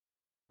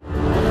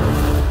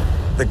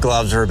The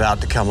gloves are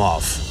about to come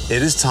off.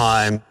 It is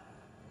time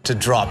to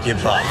drop your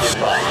buffs.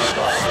 Drop,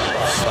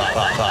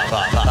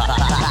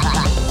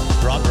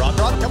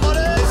 come on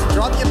in.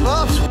 Drop your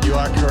buffs. You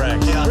are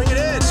correct. Yeah. Bring it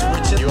in.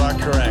 Switch it. You are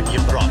correct. You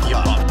drop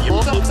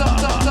your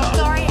buff.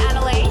 Sorry,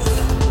 Annalise.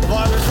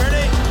 Survivors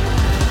ready?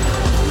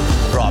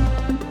 Drop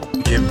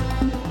your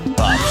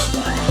buffs.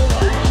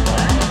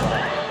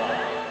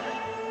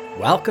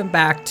 Welcome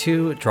back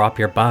to Drop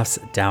Your Buffs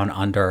Down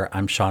Under.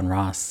 I'm Sean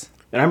Ross.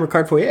 And I'm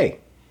Ricard Foyer.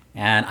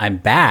 And I'm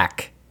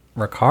back.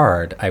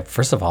 Ricard,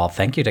 first of all,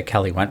 thank you to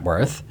Kelly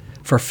Wentworth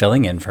for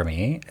filling in for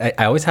me.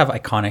 I always have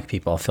iconic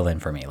people fill in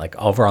for me. Like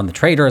over on the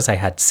Traders, I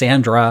had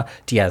Sandra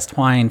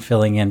Diaz-Twine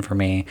filling in for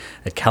me,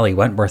 Kelly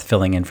Wentworth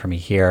filling in for me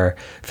here.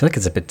 I feel like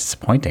it's a bit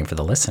disappointing for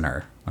the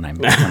listener when I'm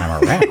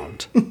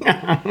around.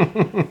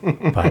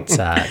 But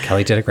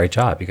Kelly did a great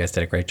job. You guys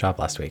did a great job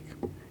last week.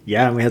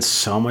 Yeah, and we had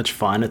so much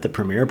fun at the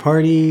premiere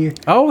party.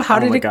 Oh, how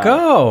did it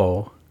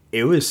go?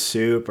 It was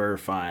super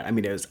fun. I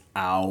mean, it was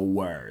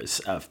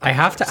hours of I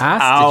have to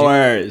ask.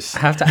 Hours. I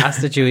have to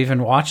ask, did you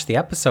even watch the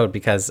episode?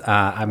 Because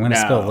I'm going to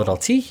spill a little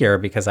tea here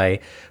because I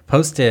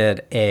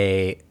posted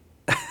a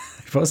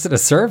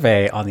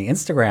survey on the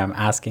Instagram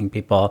asking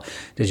people,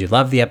 did you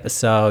love the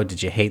episode?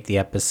 Did you hate the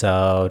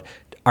episode?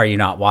 Are you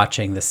not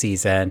watching the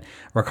season?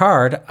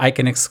 Ricard, I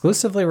can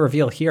exclusively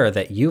reveal here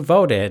that you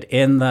voted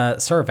in the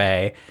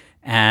survey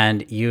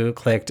and you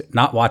clicked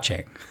not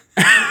watching.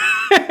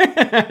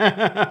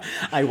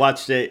 I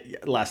watched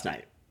it last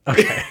night.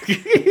 Okay.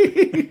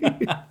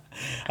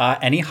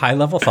 Any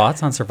high-level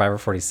thoughts on Survivor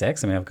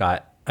 46? I mean, I've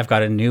got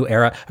a new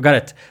era. I've got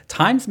a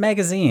Times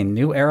Magazine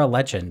New Era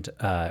legend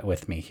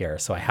with me here,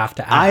 so I have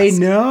to ask. I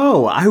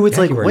know. I was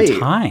like, wait.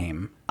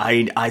 Time.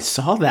 I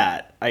saw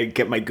that. I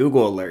get my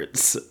Google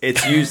alerts.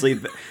 It's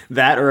usually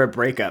that or a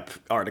breakup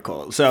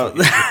article. So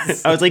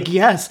I was like,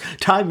 yes,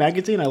 Time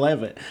Magazine. I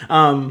love it.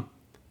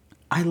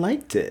 I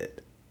liked it.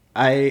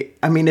 I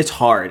mean, it's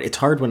hard. It's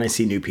hard when I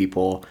see new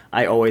people.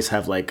 I always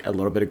have like a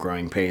little bit of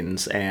growing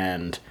pains,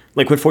 and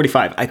like with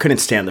 45, I couldn't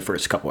stand the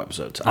first couple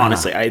episodes.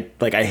 Honestly,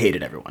 I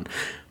hated everyone.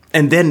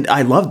 And then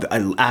I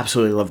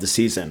absolutely loved the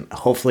season.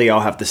 Hopefully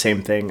I'll have the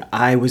same thing.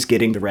 I was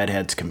getting the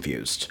redheads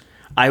confused.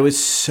 I was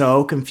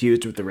so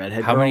confused with the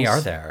redhead How girls. many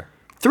are there?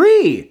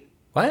 3.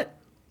 What?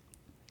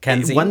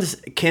 Kenzie? One's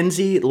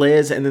Kenzie,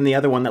 Liz, and then the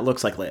other one that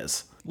looks like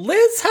Liz.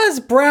 Liz has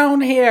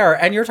brown hair,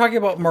 and you're talking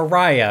about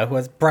Mariah, who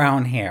has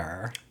brown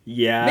hair.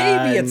 Yeah.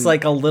 Maybe it's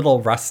like a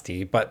little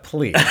rusty, but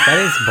please, that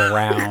is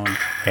brown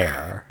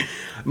hair.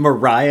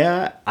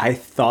 Mariah, I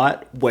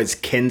thought was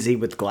Kenzie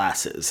with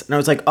glasses. And I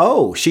was like,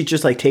 oh, she's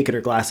just like taking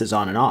her glasses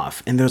on and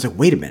off. And then I was like,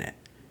 wait a minute.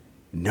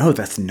 No,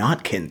 that's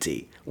not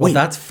Kenzie. Well,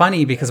 that's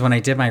funny because when I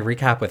did my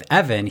recap with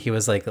Evan, he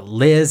was like,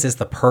 Liz is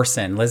the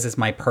person. Liz is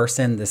my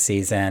person this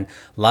season.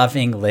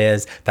 Loving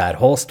Liz. That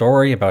whole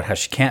story about how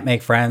she can't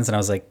make friends. And I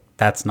was like,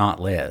 that's not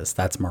Liz.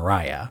 That's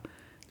Mariah.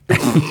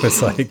 And he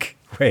was like,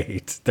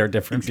 wait, they're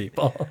different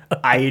people.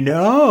 I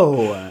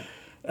know.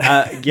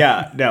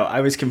 Yeah, no, I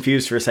was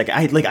confused for a second.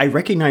 I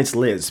recognize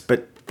Liz,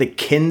 but the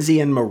Kenzie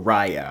and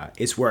Mariah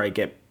is where I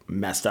get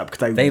messed up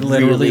because they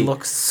literally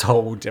look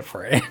so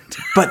different.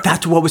 But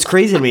that's what was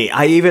crazy to me.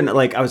 I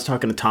was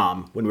talking to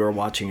Tom when we were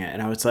watching it, and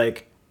I was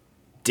like,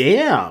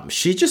 damn,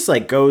 she just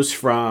like goes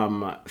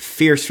from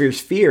fierce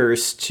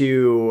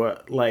to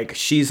like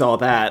she's all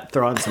that,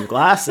 throw on some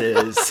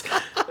glasses.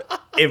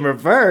 In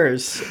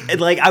reverse. And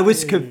like I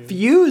was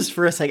confused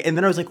for a second, and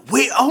then I was like,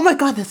 wait, oh my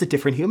god, that's a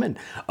different human.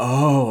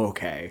 Oh,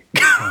 okay.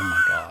 Oh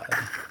my god.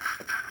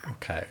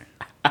 Okay.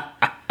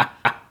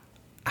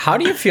 How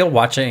do you feel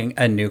watching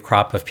a new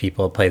crop of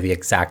people play the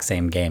exact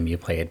same game you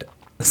played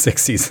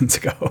 6 seasons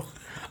ago?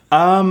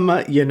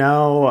 You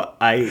know,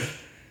 I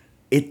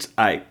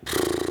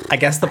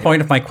guess the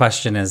point of my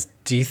question is,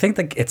 do you think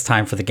that it's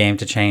time for the game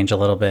to change a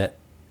little bit?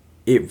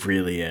 It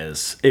really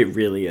is. It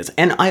really is.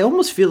 And I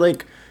almost feel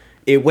like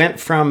it went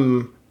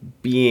from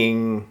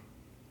being,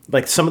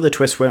 like, some of the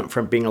twists went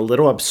from being a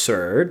little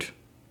absurd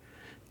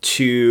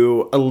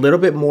to a little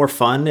bit more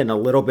fun and a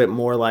little bit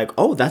more like,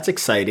 oh, that's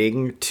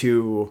exciting,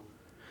 to,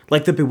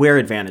 like, the Beware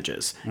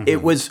advantages. Mm-hmm.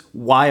 It was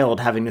wild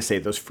having to say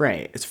those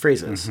phrases.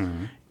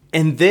 Mm-hmm.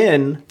 And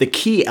then the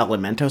key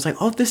element, I was like,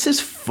 oh, this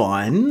is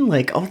fun.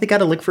 Like, oh, they got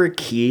to look for a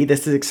key.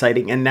 This is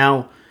exciting. And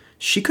now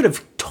she could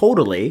have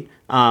totally,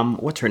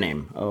 what's her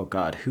name? Oh,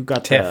 God, who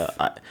got Tiff.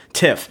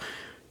 Tiff.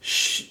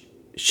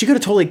 She could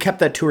have totally kept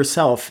that to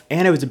herself,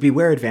 and it was a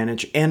Beware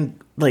advantage, and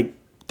like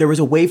there was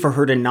a way for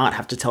her to not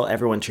have to tell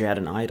everyone she had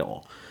an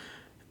idol.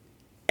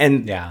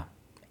 And yeah,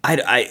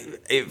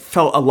 it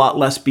felt a lot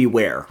less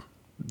Beware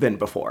than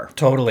before.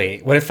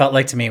 Totally. What it felt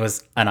like to me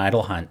was an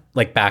idol hunt,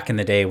 like back in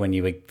the day when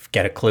you would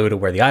get a clue to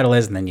where the idol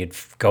is, and then you'd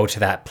go to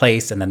that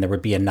place, and then there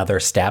would be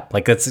another step.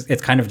 Like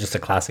it's kind of just a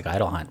classic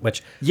idol hunt,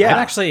 which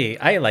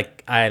I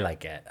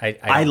like it.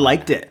 I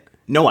liked it.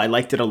 No, I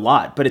liked it a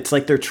lot, but it's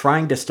like they're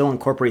trying to still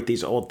incorporate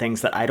these old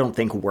things that I don't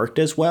think worked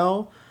as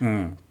well.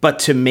 But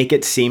to make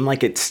it seem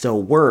like it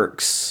still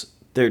works,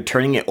 they're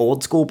turning it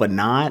old school, but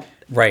not.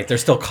 Right. They're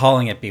still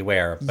calling it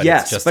Beware, but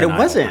yes, it's just but an it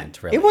idle wasn't.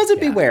 hunt, really. It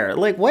wasn't Yeah. Beware.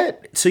 Like,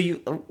 what? So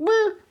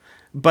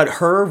but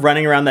her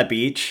running around that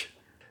beach.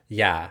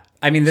 Yeah.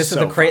 I mean, this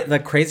So is the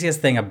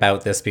craziest thing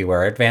about this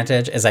Beware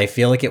advantage is I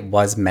feel like it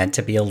was meant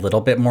to be a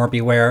little bit more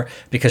Beware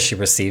because she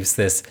receives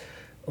this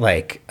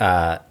like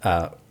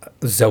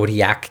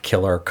Zodiac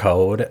killer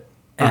code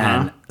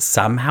and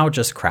somehow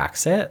just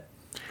cracks it.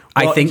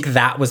 I Well, think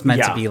that was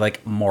meant to yeah. be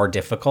like more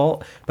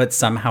difficult, but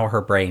somehow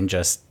her brain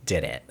just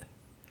did it.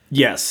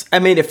 Yes. I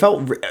mean, it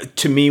felt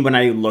to me when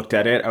I looked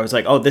at it, I was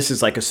like, oh, this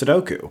is like a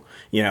Sudoku,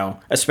 you know,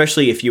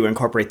 especially if you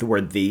incorporate the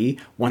word the.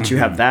 Once you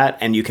have that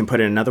and you can put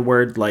in another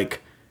word,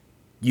 like,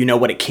 you know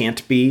what it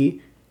can't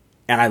be.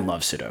 And I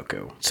love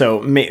Sudoku.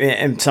 So,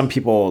 and some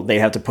people, they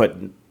have to put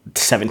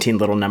 17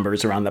 little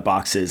numbers around the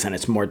boxes and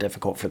it's more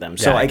difficult for them.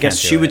 So Yeah, I I guess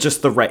can't do she was it.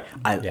 just the right,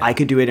 I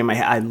could do it in my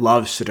head. I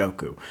love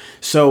Sudoku.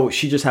 So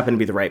she just happened to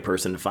be the right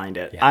person to find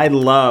it. Yeah. I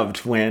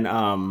loved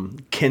when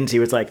Kinsey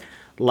was like,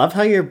 love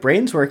how your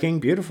brain's working.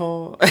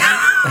 Beautiful.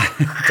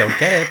 Don't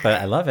get it, but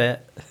I love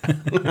it.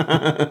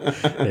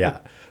 Yeah.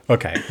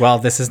 Okay. Well,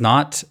 this is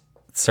not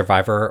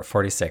Survivor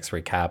 46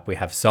 recap. We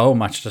have so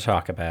much to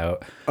talk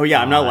about. Oh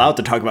yeah, I'm not allowed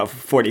to talk about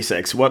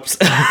 46. Whoops.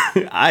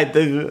 What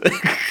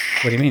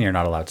do you mean you're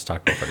not allowed to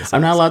talk about 46?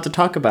 I'm not allowed to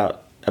talk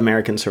about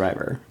American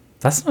Survivor.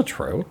 That's not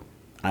true.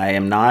 I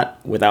am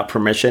not without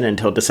permission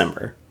until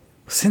December.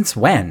 Since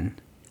when?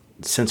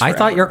 Since I thought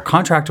forever. your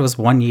contract was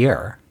 1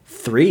 year.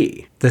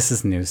 3. This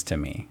is news to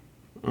me.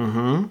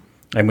 Mm-hmm.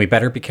 And we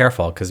better be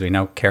careful because we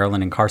know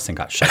Carolyn and Carson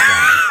got shut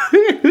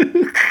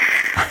down.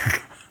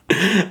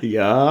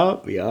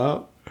 Yup.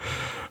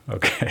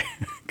 Okay.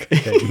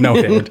 Okay.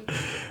 Noted.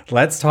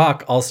 Let's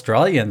talk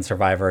Australian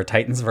Survivor,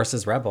 Titans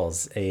versus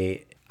Rebels.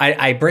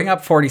 I bring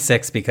up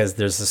 46 because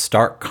there's a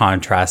stark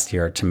contrast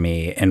here to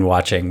me in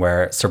watching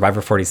where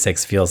Survivor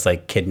 46 feels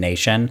like Kid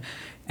Nation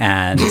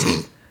and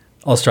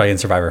Australian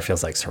Survivor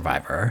feels like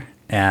Survivor.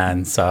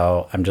 And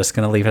so I'm just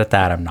going to leave it at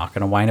that. I'm not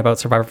going to whine about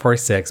Survivor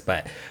 46,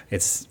 but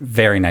it's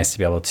very nice to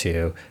be able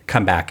to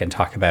come back and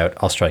talk about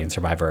Australian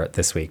Survivor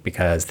this week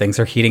because things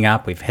are heating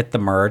up. We've hit the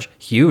merge,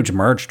 huge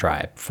merge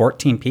tribe,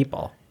 14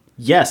 people.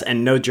 Yes,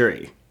 and no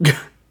jury.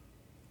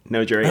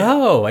 No jury.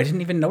 Oh, I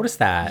didn't even notice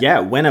that. Yeah,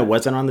 Winna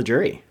wasn't on the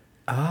jury.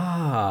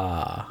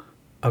 Ah,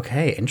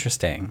 okay,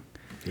 interesting.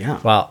 Yeah.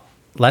 Well,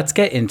 let's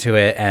get into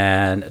it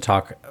and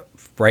talk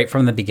right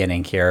from the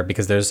beginning here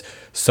because there's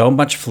so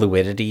much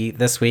fluidity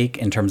this week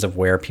in terms of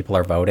where people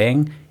are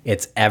voting.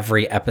 It's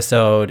every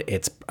episode.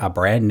 It's a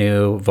brand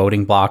new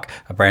voting block,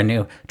 a brand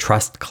new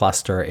trust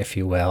cluster, if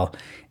you will.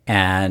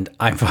 And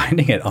I'm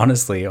finding it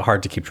honestly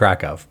hard to keep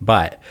track of.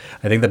 But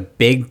I think the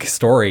big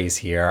stories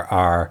here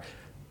are,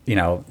 you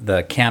know,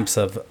 the camps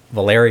of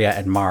Valeria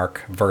and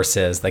Mark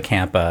versus the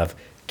camp of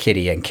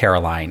Kitty and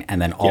Caroline,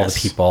 and then all Yes.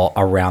 the people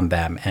around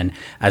them. And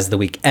as the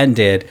week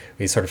ended,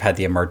 we sort of had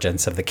the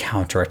emergence of the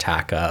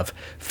counterattack of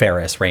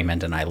Ferris,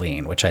 Raymond, and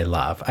Eileen, which I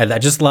love. I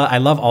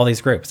love all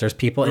these groups. There's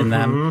people in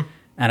them,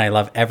 and I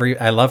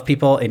love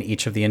people in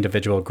each of the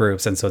individual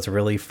groups, and so it's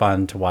really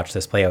fun to watch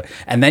this play out.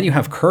 And then you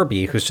have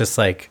Kirby, who's just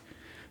like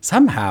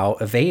somehow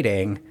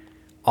evading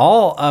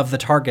all of the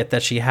target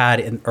that she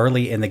had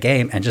early in the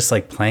game, and just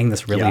like playing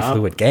this really Yeah.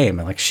 fluid game,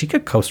 and like she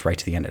could coast right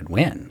to the end and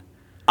win.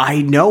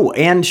 I know,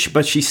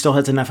 but she still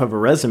has enough of a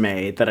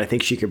resume that I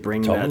think she could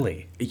bring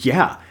Totally. that.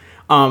 Yeah.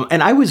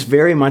 And I was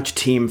very much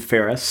team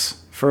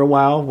Ferris for a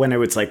while when it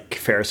was like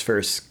Ferris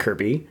versus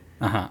Kirby.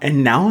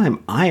 And now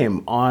I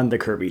am on the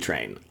Kirby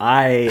train.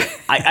 I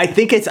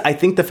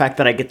think the fact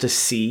that I get to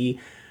see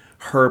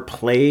her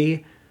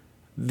play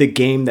the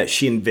game that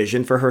she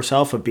envisioned for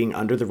herself of being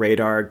under the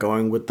radar,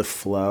 going with the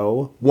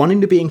flow, wanting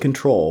to be in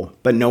control,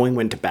 but knowing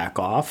when to back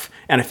off.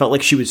 And I felt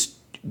like she was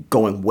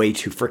going way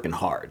too freaking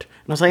hard.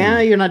 And I was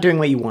like, you're not doing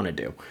what you want to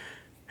do.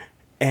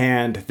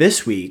 And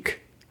this week,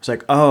 I was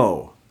like,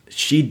 oh,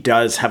 she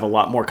does have a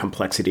lot more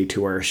complexity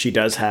to her.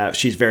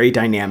 She's very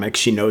dynamic.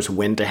 She knows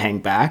when to hang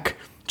back.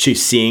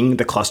 She's seeing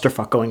the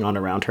clusterfuck going on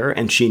around her,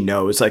 and she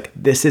knows, like,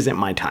 this isn't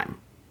my time.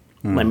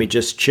 Let me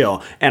just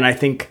chill. And I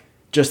think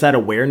just that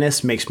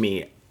awareness makes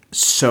me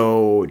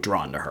so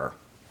drawn to her.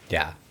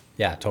 Yeah,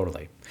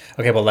 totally.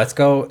 Okay, well, let's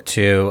go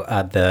to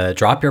the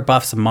Drop Your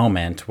Buffs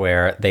moment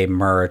where they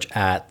merge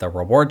at the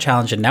reward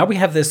challenge. And now we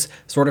have this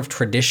sort of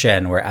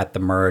tradition where at the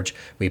merge,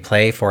 we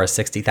play for a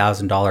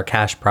 $60,000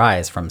 cash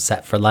prize from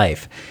Set for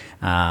Life.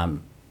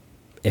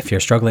 If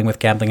you're struggling with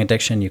gambling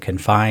addiction, you can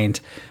find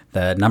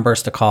the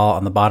numbers to call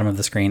on the bottom of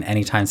the screen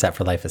anytime Set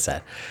for Life is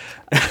set.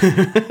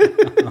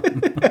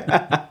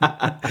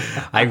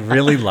 I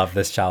really love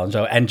this challenge,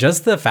 though. And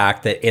just the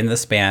fact that in the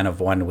span of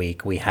 1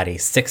 week, we had a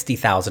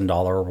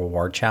 $60,000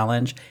 reward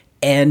challenge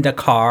and a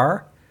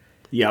car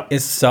Yep.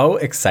 is so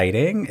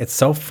exciting. It's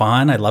so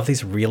fun. I love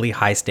these really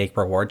high stake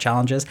reward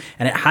challenges.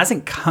 And it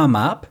hasn't come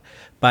up,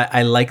 but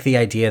I like the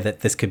idea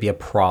that this could be a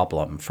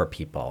problem for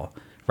people,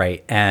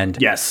 right? And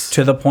Yes.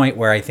 to the point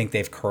where I think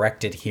they've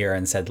corrected here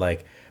and said,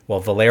 like, well,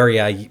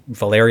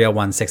 Valeria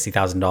won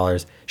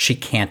 $60,000. She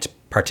can't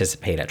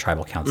participate at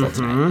tribal council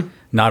tonight.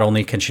 Not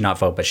only can she not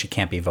vote, but she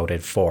can't be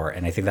voted for.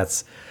 And I think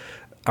that's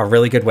a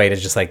really good way to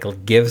just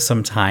like give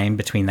some time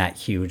between that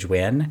huge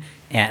win.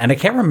 And I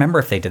can't remember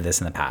if they did this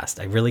in the past.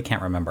 I really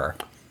can't remember.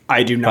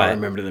 I do not But,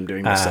 remember them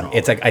doing this at all.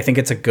 It's like, I think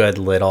it's a good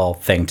little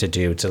thing to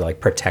do to like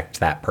protect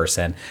that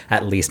person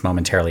at least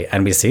momentarily.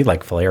 And we see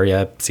like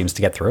Valeria seems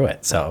to get through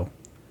it. So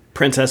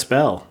Princess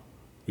Belle.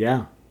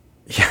 Yeah.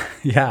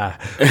 yeah,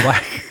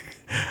 Why-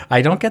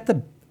 I don't get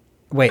the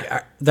wait.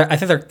 I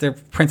think they're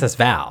Princess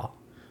Val.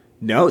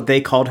 No, they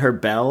called her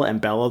Belle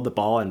and Belle of the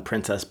Ball and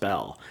Princess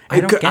Belle.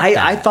 I don't get that.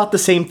 I thought the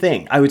same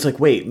thing. I was like,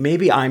 wait,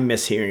 maybe I'm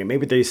mishearing it.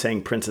 Maybe they're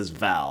saying Princess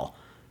Val.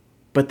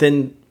 But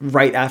then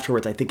right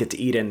afterwards, I think it's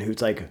Eden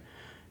who's like,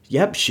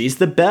 yep, she's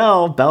the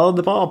Belle of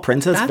the Ball,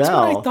 Princess That's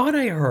Belle. what I thought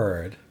I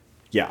heard.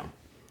 Yeah.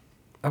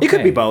 Okay. It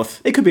could be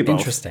both. It could be both.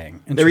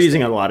 Interesting. They were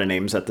using a lot of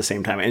names at the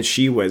same time, and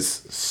she was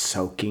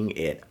soaking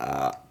it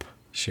up.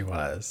 She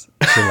was.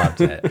 She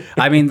loved it.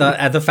 I mean,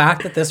 the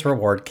fact that this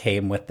reward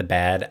came with the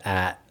bed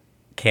at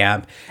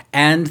camp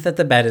and that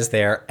the bed is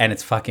there and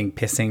it's fucking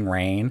pissing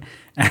rain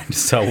and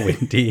so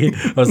windy.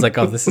 I was like,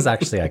 oh, this is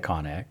actually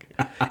iconic.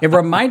 It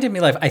reminded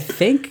me, like, I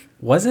think,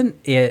 wasn't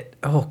it?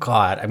 Oh,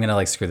 God, I'm going to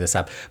like screw this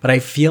up. But I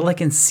feel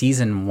like in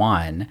season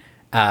 1,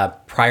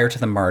 prior to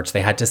the merge,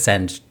 they had to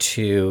send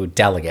 2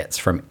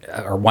 delegates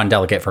or 1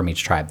 delegate from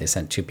each tribe. They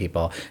sent 2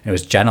 people. And it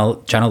was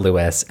Jenna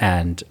Lewis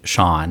and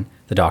Sean,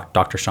 the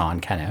Dr.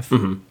 Sean Kenneth.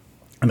 Mm-hmm.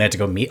 And they had to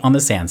go meet on the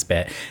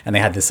Sandspit, and they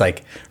had this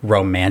like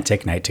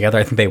romantic night together.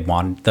 I think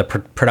the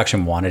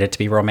production wanted it to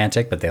be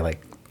romantic, but they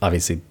like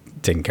obviously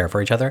didn't care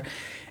for each other.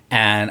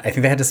 And I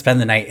think they had to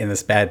spend the night in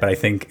this bed, but I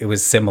think it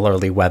was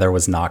similarly weather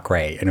was not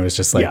great. And it was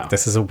just like,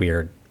 This is a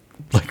weird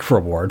like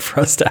reward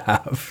for us to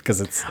have, because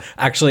it's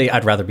actually,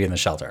 I'd rather be in the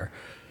shelter.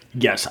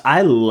 Yes,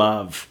 I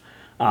love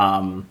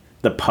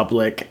the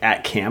public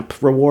at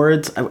camp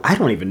rewards. I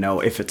don't even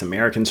know if it's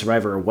American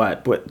Survivor or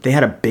what, but they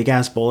had a big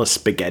ass bowl of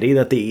spaghetti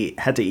that they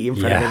had to eat in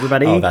front of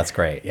everybody. Oh, that's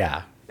great.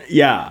 Yeah.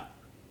 Yeah.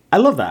 I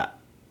love that.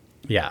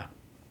 Yeah.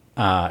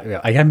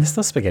 I miss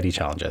those spaghetti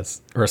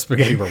challenges, or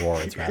spaghetti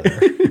rewards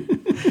rather.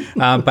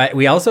 But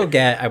we also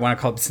I want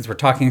to call, since we're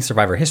talking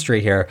Survivor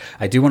history here,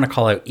 I do want to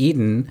call out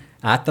Eden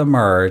at the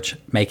merge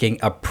making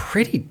a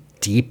pretty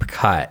deep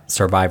cut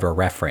Survivor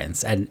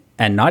reference, and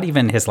not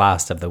even his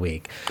last of the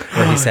week,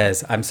 where he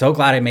says, I'm so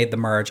glad I made the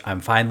merge. I'm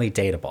finally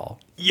dateable.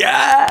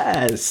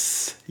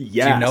 Yes.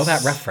 Yes. Do you know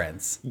that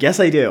reference? Yes,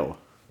 I do.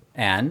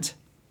 And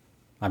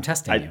I'm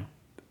testing you.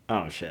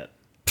 Oh, shit.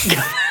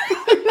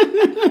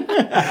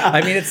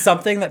 I mean, it's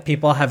something that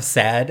people have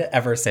said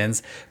ever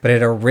since, but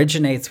it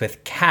originates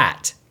with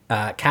Kat.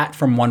 Kat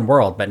from One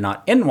World, but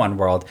not in One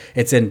World.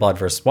 It's in Blood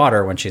vs.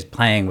 Water when she's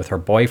playing with her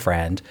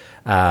boyfriend,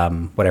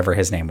 whatever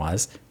his name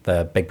was,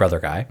 the Big Brother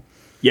guy.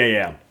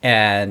 Yeah.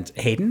 And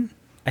Hayden,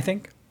 I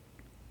think.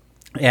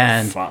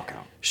 And Fuck.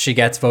 she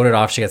gets voted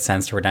off. She gets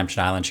sent to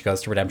Redemption Island. She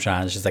goes to Redemption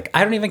Island. She's like,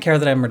 I don't even care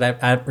that I'm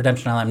at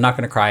Redemption Island. I'm not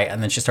going to cry.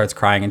 And then she starts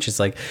crying and she's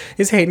like,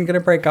 is Hayden going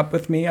to break up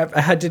with me?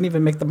 I didn't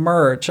even make the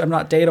merge. I'm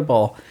not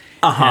dateable.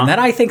 And then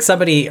I think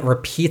somebody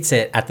repeats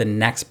it at the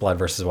next Blood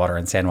vs. Water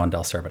in San Juan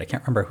del Sur, but I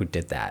can't remember who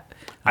did that.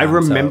 I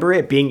remember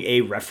it being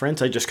a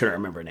reference. I just couldn't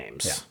remember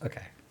names. Yeah.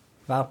 Okay.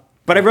 Well,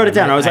 but I wrote it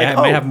down. I was like, I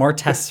might have more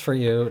tests for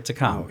you to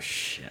come. Oh,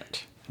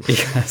 shit.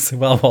 Because,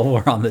 well, while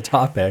we're on the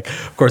topic,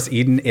 of course,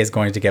 Eden is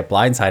going to get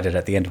blindsided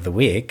at the end of the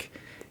week.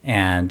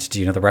 And do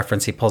you know the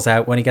reference he pulls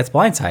out when he gets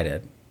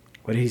blindsided?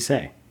 What did he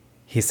say?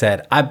 He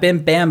said, I've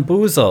been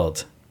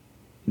bamboozled.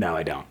 No,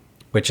 I don't.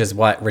 Which is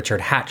what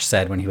Richard Hatch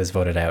said when he was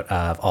voted out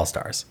of All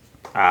Stars.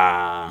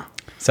 Ah.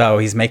 So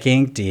he's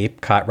making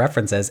deep cut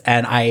references.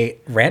 And I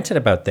ranted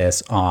about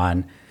this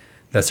on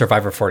the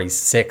Survivor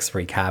 46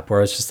 recap,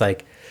 where it's just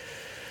like,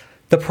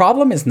 the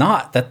problem is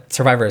not that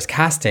Survivor is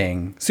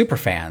casting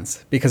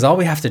superfans, because all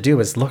we have to do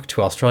is look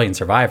to Australian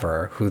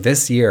Survivor, who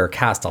this year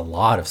cast a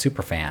lot of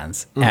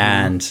superfans,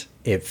 and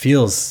it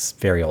feels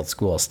very old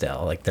school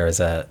still. Like,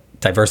 there's a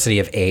diversity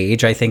of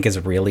age, I think, is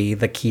really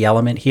the key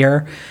element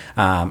here.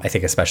 I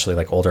think especially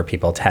like older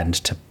people tend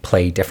to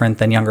play different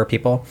than younger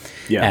people.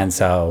 Yeah. And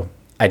so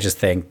I just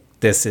think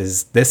this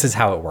is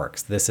how it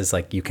works. This is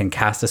like, you can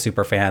cast a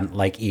super fan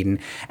like Eden.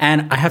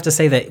 And I have to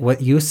say that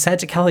what you said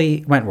to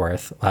Kelly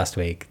Wentworth last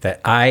week,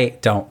 that I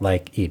don't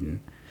like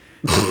Eden,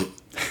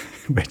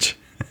 which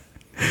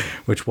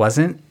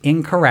wasn't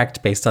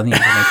incorrect based on the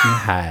information you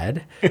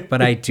had.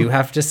 But I do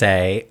have to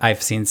say,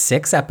 I've seen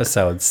 6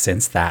 episodes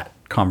since that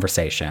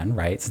conversation,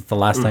 right? Since the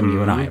last time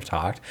you and I have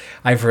talked,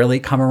 I've really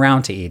come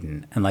around to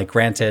Eden. And like,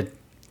 granted,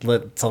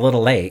 it's a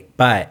little late,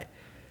 but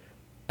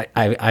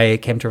I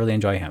came to really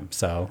enjoy him.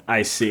 So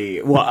I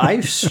see. Well, I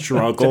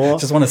struggle.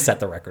 Just want to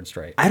set the record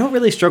straight. I don't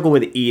really struggle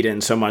with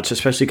Eden so much,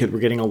 especially because we're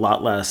getting a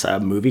lot less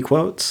movie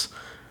quotes.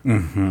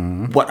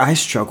 What I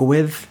struggle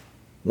with,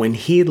 when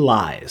he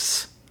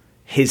lies,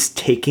 his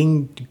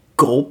taking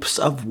gulps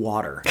of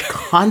water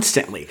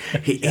constantly.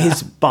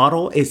 His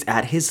bottle is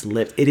at his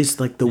lip. It is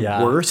like the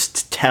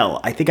worst tell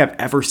I think I've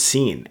ever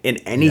seen in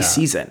any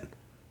season.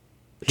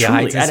 He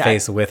hides his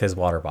face with his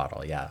water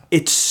bottle. Yeah.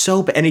 It's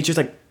so bad. And he's just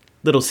like,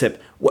 little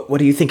sip. What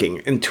are you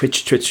thinking? And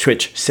twitch,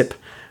 sip.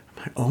 I'm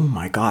Oh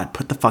my God,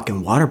 put the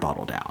fucking water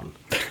bottle down.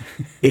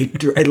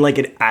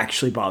 It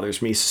actually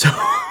bothers me so.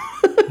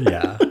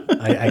 Yeah,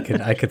 I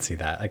could see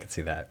that. I could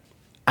see that.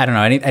 I don't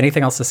know.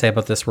 Anything else to say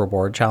about this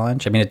reward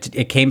challenge? I mean,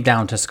 it came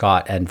down to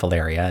Scott and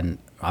Valeria, and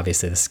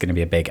obviously this is going to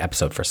be a big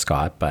episode for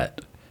Scott,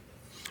 but...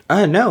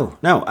 No.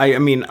 I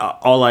mean,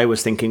 all I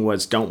was thinking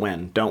was, don't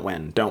win.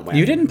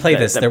 You didn't play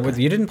this.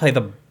 You didn't play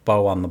the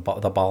ball on the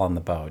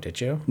bow,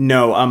 did you?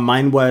 No,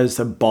 mine was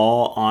a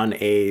ball on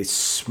a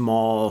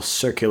small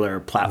circular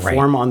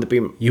platform on the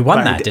beam. You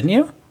won that, didn't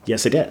you?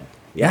 Yes, I did.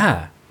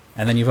 Yeah.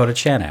 And then you voted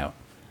Shan out.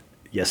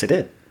 Yes, I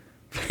did.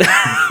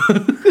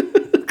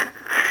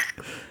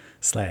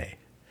 Slay.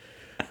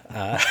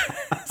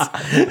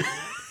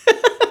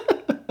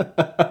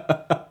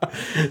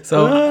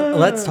 So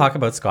let's talk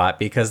about Scott,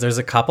 because there's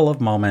a couple of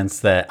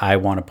moments that I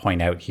want to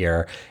point out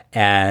here.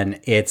 And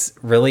it's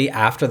really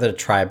after the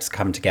tribes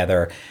come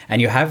together,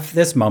 and you have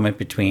this moment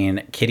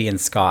between Kitty and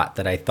Scott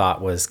that I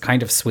thought was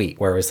kind of sweet,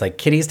 where it was like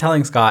Kitty's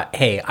telling Scott,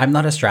 hey, I'm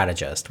not a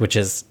strategist, which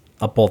is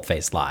a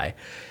bold-faced lie.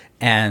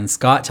 And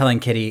Scott telling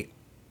Kitty,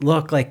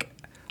 look, like,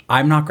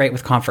 I'm not great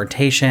with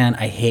confrontation.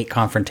 I hate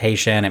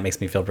confrontation. It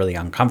makes me feel really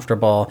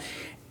uncomfortable.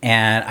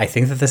 And I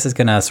think that this is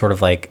going to sort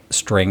of like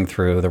string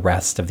through the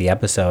rest of the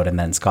episode, and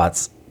then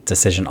Scott's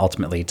decision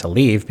ultimately to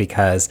leave,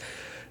 because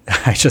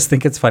I just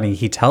think it's funny.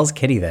 He tells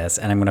Kitty this,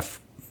 and I'm going to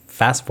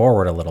fast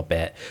forward a little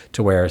bit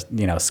to where,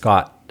 you know,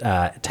 Scott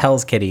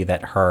tells Kitty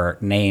that her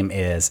name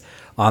is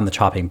on the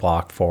chopping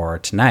block for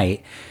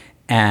tonight.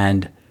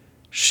 And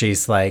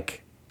she's like,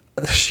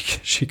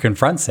 she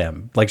confronts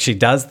him. Like, she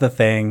does the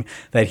thing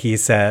that he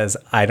says,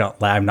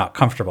 I'm not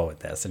comfortable with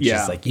this. And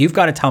she's like, you've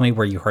got to tell me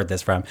where you heard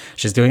this from.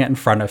 She's doing it in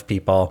front of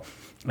people.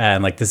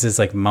 And like, this is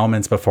like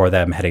moments before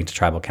them heading to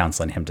tribal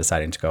council and him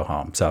deciding to go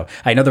home. So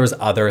I know there was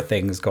other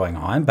things going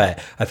on, but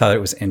I thought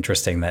it was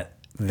interesting that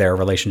their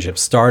relationship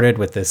started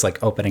with this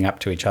like opening up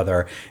to each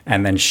other.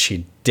 And then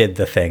she did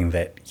the thing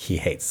that he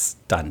hates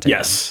done to him.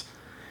 Yes.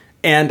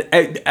 And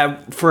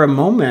for a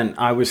moment,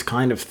 I was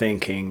kind of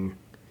thinking,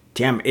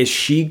 damn, is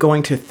she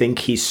going to think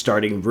he's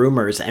starting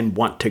rumors and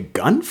want to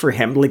gun for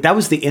him? Like, that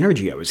was the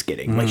energy I was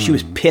getting. Like, she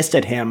was pissed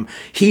at him.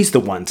 He's the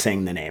one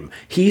saying the name.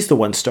 He's the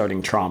one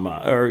starting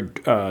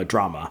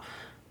drama.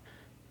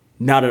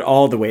 Not at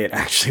all the way it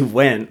actually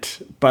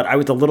went, but I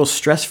was a little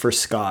stressed for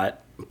Scott,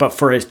 but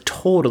for a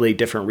totally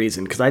different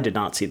reason, because I did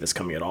not see this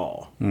coming at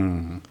all.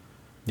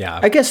 Yeah.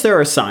 I guess there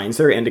are signs,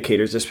 there are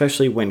indicators,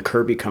 especially when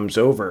Kirby comes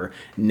over.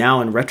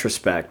 Now, in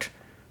retrospect,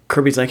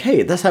 Kirby's like,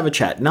 hey, let's have a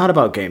chat. Not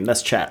about game,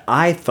 let's chat.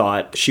 I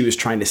thought she was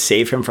trying to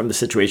save him from the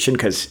situation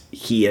because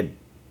he had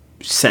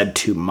said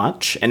too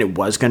much and it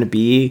was going to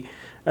be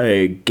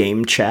a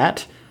game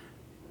chat.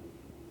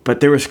 But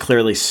there was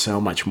clearly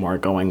so much more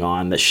going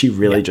on that she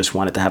really just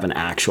wanted to have an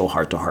actual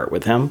heart-to-heart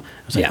with him.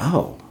 I was like,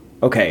 oh,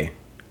 okay.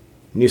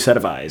 New set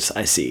of eyes.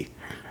 I see.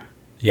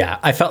 Yeah,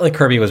 I felt like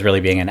Kirby was really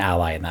being an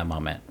ally in that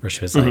moment, where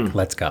she was like,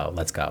 let's go.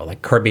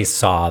 Like, Kirby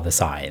saw the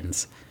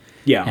signs.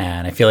 Yeah.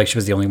 And I feel like she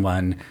was the only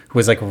one who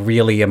was like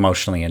really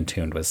emotionally in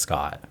tune with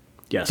Scott.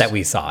 Yes. That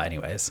we saw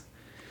anyways.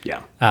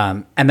 Yeah.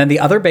 And then the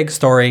other big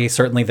story,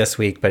 certainly this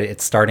week, but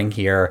it's starting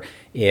here,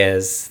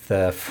 is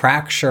the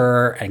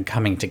fracture and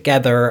coming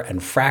together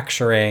and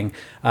fracturing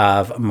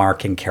of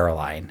Mark and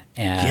Caroline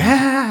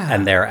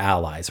and their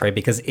allies, right?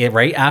 Because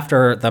right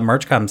after the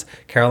merge comes,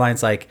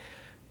 Caroline's like,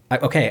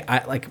 okay,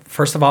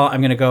 first of all,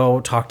 I'm going to go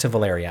talk to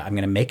Valeria. I'm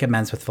going to make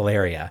amends with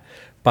Valeria.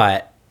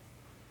 But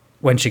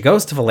when she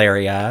goes to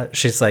Valeria,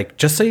 she's like,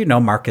 just so you know,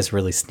 Mark is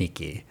really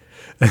sneaky.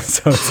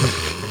 So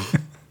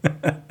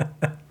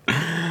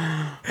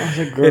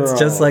it's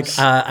just like,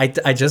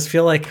 I just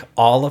feel like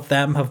all of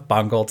them have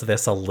bungled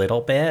this a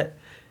little bit,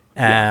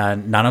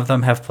 and none of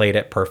them have played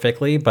it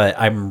perfectly, but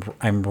I'm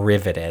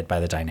riveted by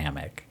the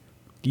dynamic.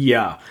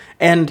 Yeah.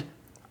 And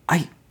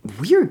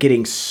we are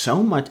getting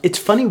so much. It's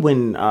funny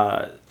when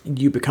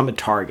you become a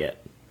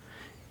target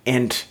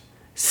and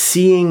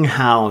seeing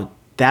how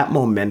that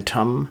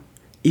momentum,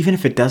 even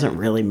if it doesn't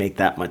really make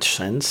that much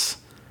sense,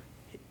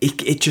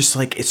 it just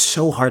like, it's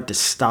so hard to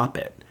stop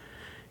it.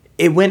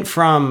 It went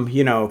from,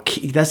 you know,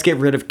 let's get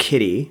rid of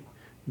Kitty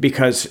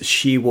because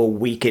she will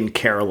weaken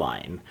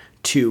Caroline,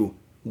 to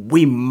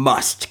we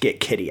must get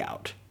Kitty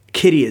out.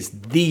 Kitty is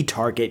the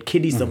target.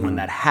 Kitty's the one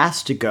that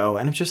has to go.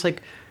 And it's just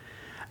like,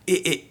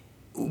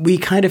 we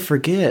kind of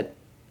forget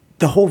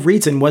the whole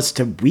reason was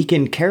to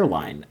weaken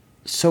Caroline.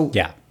 So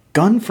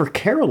gun for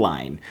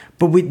Caroline.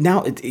 But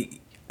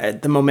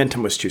the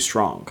momentum was too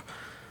strong.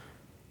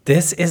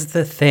 This is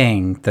the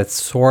thing that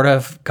sort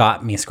of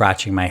got me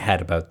scratching my head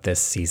about this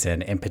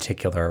season in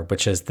particular,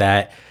 which is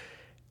that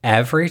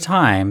every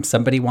time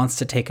somebody wants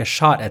to take a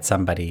shot at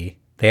somebody,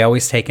 they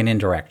always take an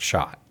indirect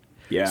shot.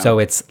 Yeah. So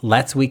it's,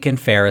 let's weaken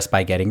Ferris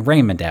by getting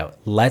Raymond out.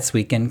 Let's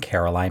weaken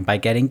Caroline by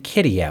getting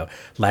Kitty out.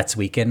 Let's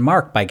weaken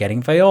Mark by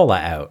getting Viola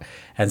out.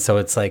 And so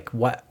it's like,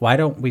 why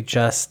don't we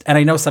just... And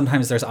I know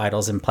sometimes there's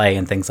idols in play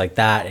and things like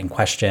that, and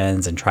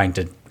questions, and trying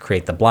to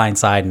create the blind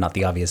side and not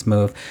the obvious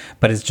move.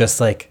 But it's just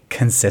like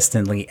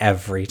consistently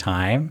every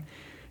time,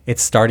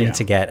 it's starting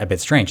to get a bit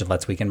strange. It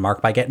lets weaken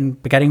Mark by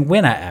getting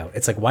Winna out.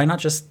 It's like, why not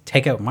just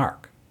take out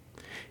Mark?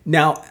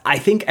 Now, I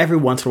think every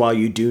once in a while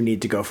you do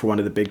need to go for one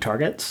of the big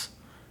targets,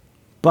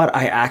 but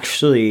I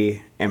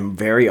actually am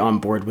very on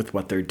board with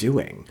what they're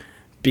doing.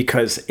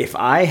 Because if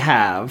I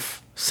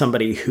have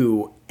somebody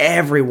who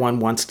everyone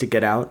wants to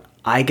get out,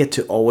 I get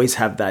to always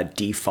have that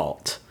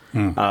default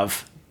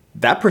of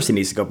that person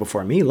needs to go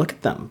before me. Look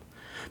at them.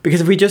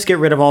 Because if we just get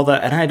rid of all the,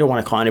 and I don't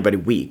want to call anybody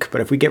weak, but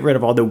if we get rid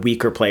of all the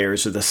weaker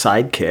players or the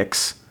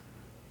sidekicks,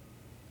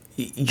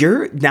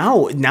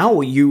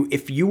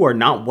 if you are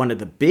not one of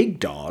the big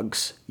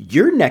dogs,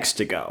 you're next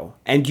to go,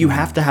 and you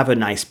have to have a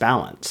nice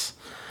balance.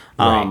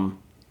 Right.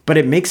 But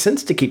it makes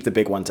sense to keep the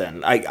big ones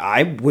in.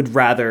 I would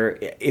rather,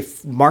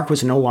 if Mark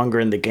was no longer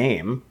in the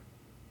game,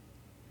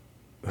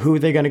 who are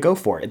they going to go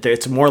for?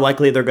 It's more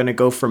likely they're going to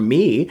go for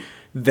me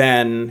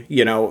than,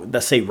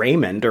 let's say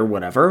Raymond or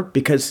whatever,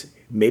 because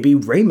maybe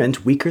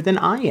Raymond's weaker than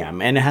I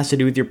am. And it has to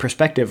do with your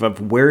perspective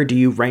of where do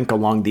you rank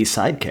along these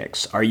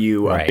sidekicks? Are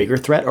you a bigger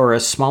threat or a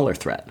smaller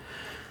threat?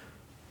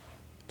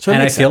 So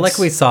and I feel like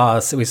we saw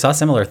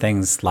similar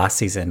things last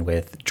season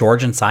with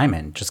George and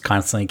Simon just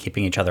constantly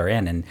keeping each other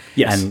in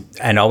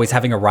and always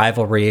having a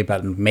rivalry,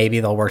 but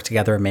maybe they'll work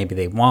together, maybe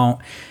they won't.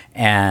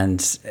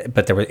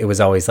 But it was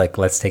always like,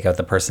 let's take out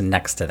the person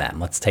next to them.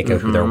 Let's take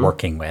out who they're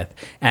working with.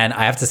 And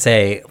I have to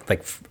say,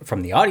 like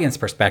from the audience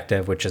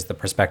perspective, which is the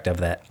perspective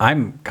that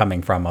I'm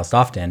coming from most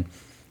often,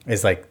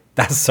 is like,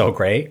 that's so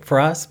great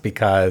for us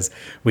because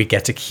we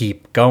get to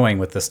keep going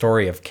with the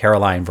story of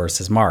Caroline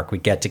versus Mark. We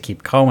get to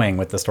keep going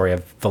with the story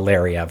of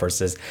Valeria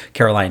versus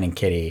Caroline and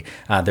Kitty.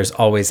 There's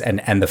always,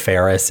 and the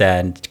Ferris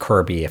and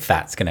Kirby, if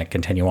that's going to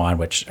continue on,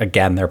 which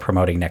again, they're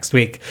promoting next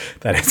week,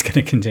 that it's going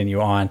to continue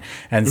on.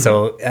 And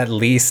so at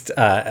least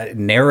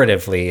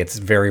narratively, it's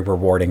very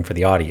rewarding for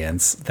the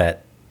audience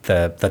that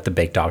the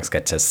big dogs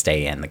get to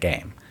stay in the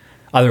game.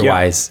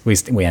 Otherwise,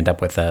 we end up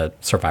with a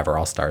Survivor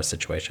All-Stars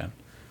situation.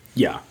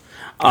 Yeah.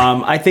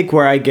 I think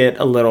where I get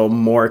a little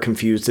more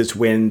confused is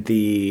when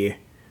the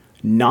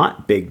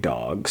not big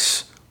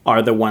dogs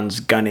are the ones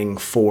gunning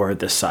for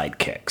the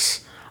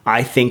sidekicks.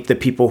 I think the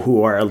people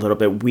who are a little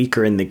bit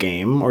weaker in the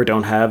game or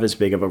don't have as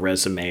big of a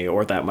resume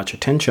or that much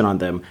attention on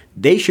them,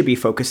 they should be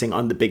focusing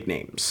on the big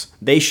names.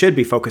 They should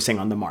be focusing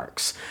on the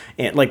marks.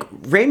 And like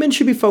Raymond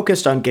should be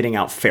focused on getting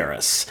out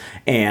Ferris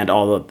and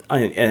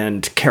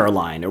and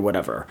Caroline or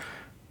whatever.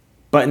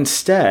 But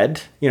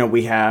instead,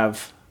 we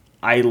have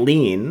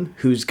Eileen,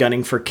 who's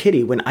gunning for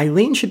Kitty, when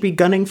Eileen should be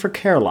gunning for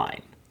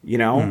Caroline.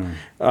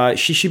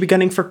 She should be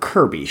gunning for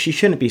Kirby. She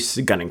shouldn't be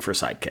gunning for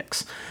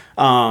sidekicks.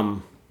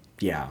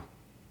 Yeah.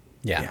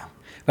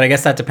 But I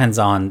guess that depends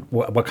on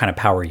what kind of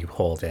power you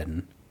hold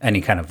in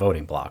any kind of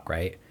voting block,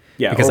 right?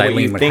 Yeah. Because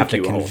Eileen would have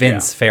to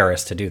convince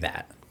Ferris to do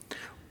that.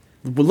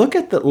 Well, look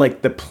at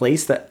the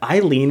place that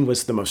Eileen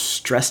was the most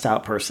stressed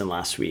out person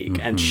last week,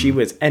 and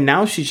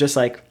now she's just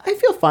like, I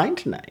feel fine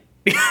tonight.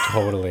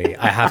 Totally.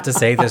 I have to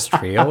say this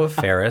trio of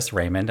Ferris,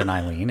 Raymond, and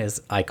Eileen is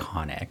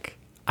iconic.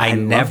 I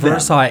never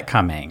saw it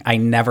coming.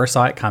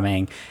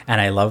 And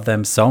I love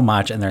them so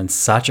much, and they're in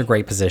such a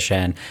great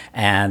position.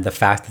 And the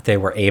fact that they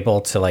were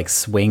able to like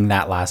swing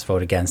that last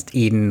vote against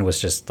Eden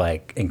was just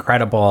like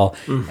incredible.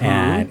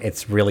 And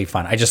it's really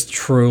fun. I just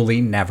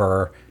truly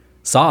never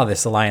saw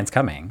this alliance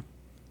coming.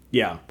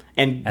 Yeah.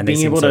 And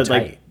being able to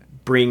like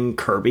bring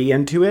Kirby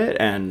into it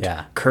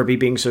and Kirby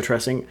being so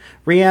trusting.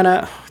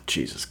 Rihanna,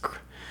 Jesus Christ.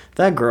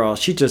 That girl,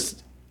 she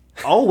just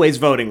always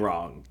voting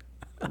wrong.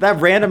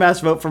 That random ass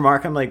vote for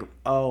Mark, I'm like,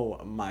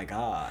 oh my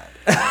God.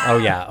 Oh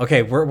yeah.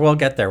 Okay, we'll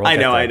get there. I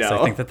know.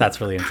 So I think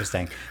that's really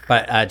interesting.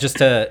 But just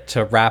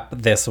to wrap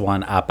this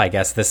one up, I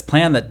guess this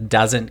plan that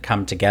doesn't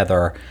come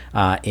together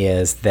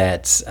is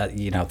that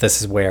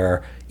this is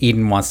where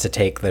Eden wants to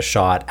take the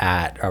shot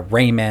at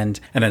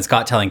Raymond, and then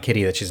Scott telling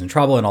Kitty that she's in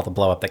trouble and all the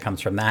blow up that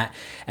comes from that.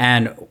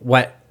 And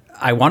what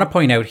I want to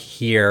point out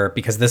here,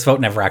 because this vote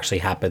never actually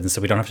happened,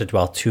 so we don't have to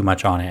dwell too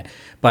much on it,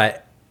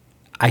 but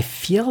I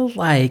feel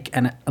like,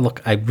 and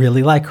look, I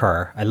really like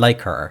her. I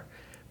like her.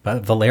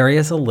 But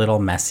Valeria's a little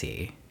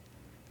messy,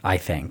 I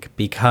think,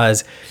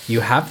 because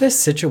you have this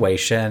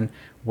situation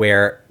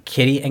where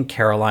Kitty and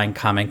Caroline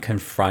come and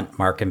confront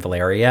Mark and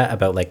Valeria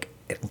about like,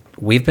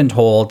 we've been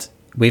told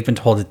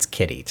it's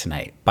Kitty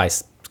tonight by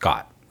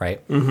Scott,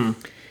 right? Mm-hmm.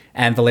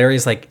 And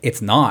Valeria's like,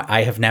 it's not.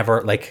 I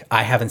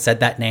haven't said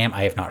that name.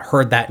 I have not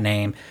heard that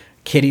name.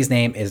 Kitty's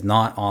name is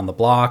not on the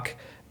block.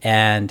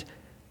 And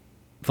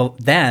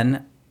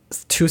then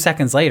 2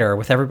 seconds later,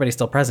 with everybody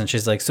still present,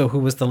 she's like, so who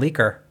was the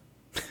leaker?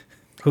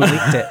 Who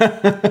leaked it?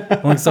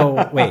 I'm like,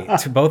 so wait,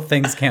 both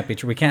things can't be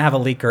true. We can't have a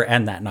leaker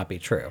and that not be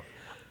true.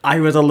 I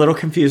was a little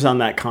confused on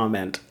that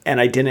comment, and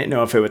I didn't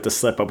know if it was the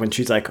slip up when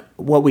she's like,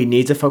 what we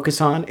need to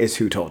focus on is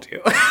who told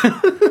you.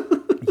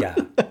 Yeah.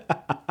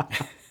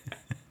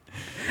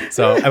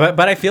 So,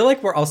 but I feel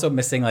like we're also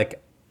missing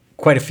like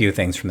quite a few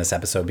things from this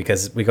episode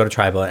because we go to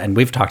Tribal, and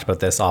we've talked about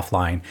this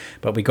offline,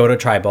 but we go to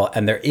Tribal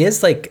and there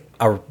is like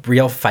a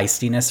real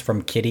feistiness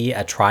from Kitty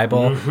at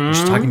Tribal.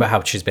 She's talking about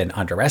how she's been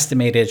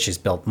underestimated. She's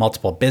built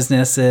multiple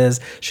businesses.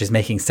 She's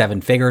making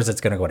 7 figures.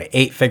 It's going to go to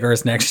 8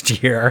 figures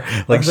next year.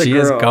 Like she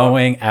is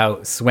going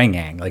out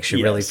swinging. Like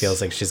she really feels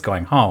like she's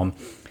going home.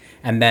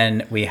 And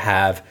then we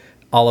have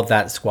all of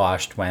that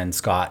squashed when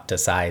Scott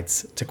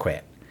decides to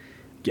quit.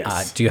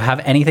 Yes. Do you have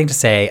anything to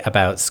say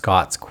about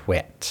Scott's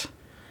quit?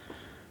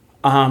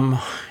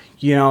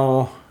 You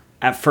know,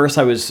 at first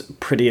I was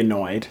pretty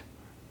annoyed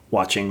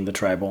watching the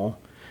Tribal,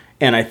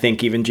 and I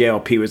think even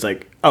JLP was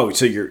like, "Oh,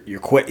 so you're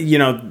quit?" You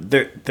know,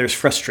 there's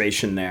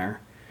frustration there,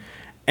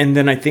 and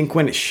then I think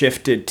when it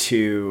shifted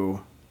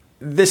to,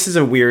 this is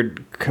a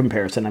weird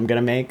comparison I'm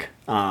gonna make,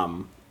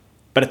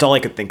 but it's all I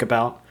could think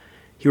about.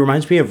 He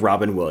reminds me of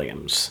Robin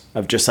Williams,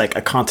 of just like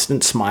a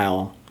constant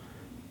smile.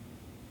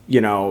 You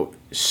know,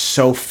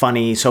 so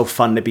funny, so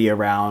fun to be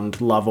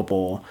around,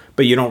 lovable,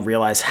 but you don't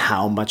realize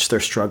how much they're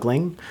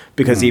struggling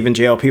because even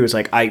JLP was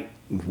like,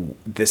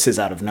 this is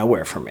out of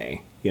nowhere for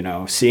me, you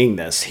know, seeing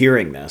this,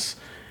 hearing this.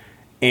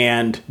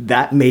 And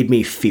that made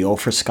me feel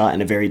for Scott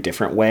in a very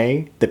different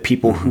way. The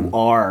people who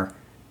are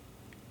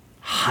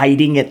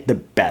hiding it the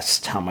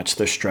best, how much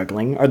they're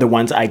struggling, are the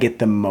ones I get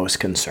the most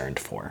concerned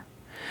for.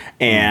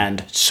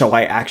 And so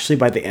I actually,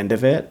 by the end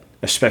of it,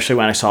 especially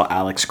when I saw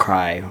Alex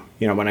cry,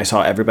 you know, when I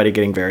saw everybody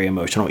getting very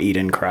emotional,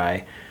 Eden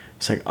cry,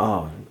 it's like,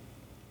 oh,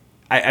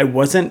 I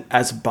wasn't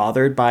as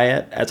bothered by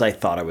it as I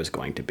thought I was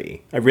going to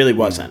be. I really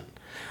wasn't.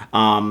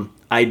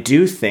 I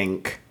do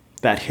think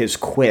that his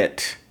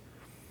quit,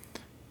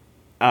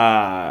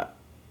 I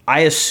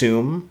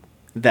assume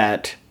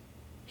that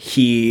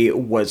he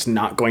was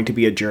not going to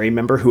be a jury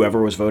member,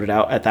 whoever was voted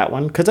out at that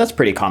one, because that's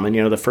pretty common.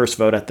 You know, the first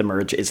vote at the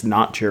merge is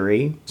not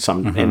jury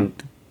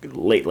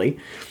lately.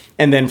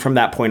 And then from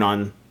that point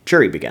on,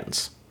 jury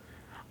begins.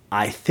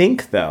 I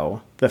think,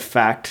 though, the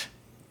fact,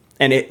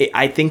 and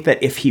I think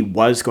that if he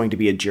was going to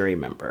be a jury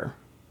member,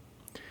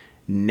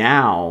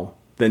 now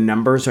the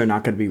numbers are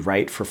not going to be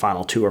right for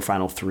Final 2 or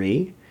Final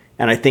 3.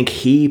 And I think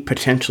he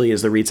potentially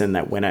is the reason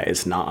that Winna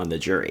is not on the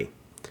jury.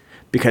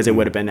 Because it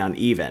would have been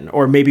uneven.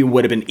 Or maybe it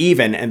would have been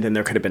even, and then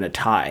there could have been a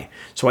tie.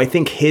 So I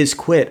think his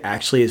quit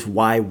actually is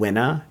why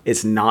Winna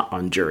is not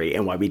on jury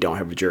and why we don't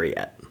have a jury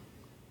yet.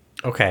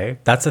 Okay,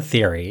 that's a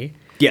theory.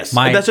 Yes,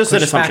 my that's just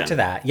an assumption. Pushback to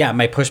that,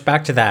 my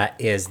pushback to that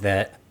is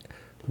that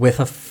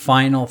with a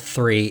Final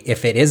 3,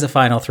 if it is a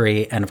Final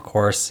 3, and of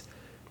course,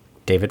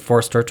 David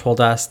Forster told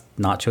us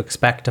not to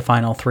expect a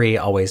Final 3,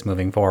 always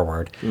moving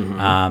forward,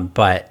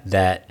 but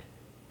that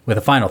with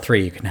a Final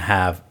 3, you can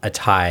have a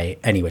tie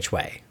any which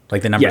way.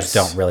 Like the numbers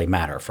don't really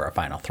matter for a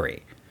Final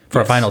 3.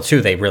 For a Final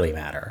 2, they really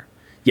matter.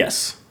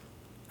 Yes.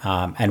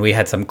 And we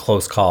had some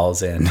close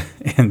calls in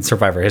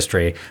Survivor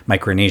history.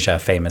 Mike Renisha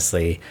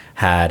famously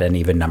had an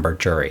even numbered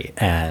jury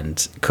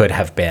and could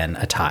have been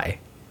a tie.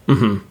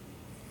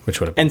 Which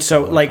would have been. And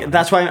so, like,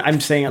 that's why I'm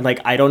saying, like,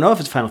 I don't know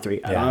if it's Final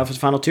 3. I don't know if it's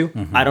Final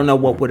 2. I don't know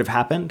what would have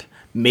happened.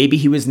 Maybe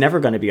he was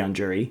never going to be on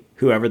jury,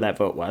 whoever that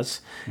vote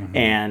was.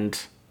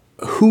 And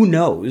who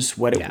knows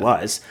what it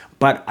was.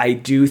 But I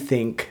do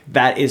think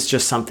that is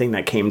just something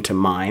that came to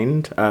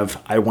mind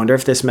of, I wonder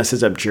if this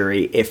messes up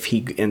jury if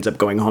he ends up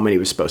going home and he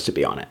was supposed to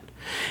be on it.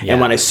 And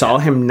when I saw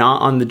him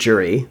not on the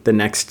jury, the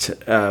next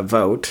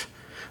vote,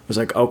 I was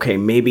like, okay,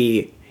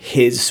 maybe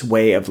his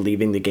way of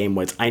leaving the game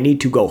was, I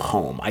need to go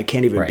home. I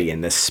can't even be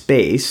in this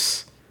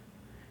space.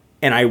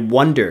 And I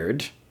wonder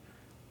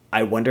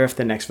if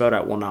the next vote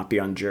out will not be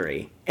on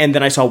jury. And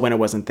then I saw when it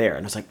wasn't there.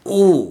 And I was like,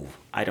 ooh,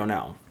 I don't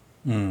know.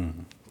 It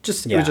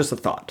was just a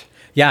thought.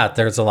 Yeah,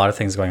 there's a lot of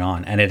things going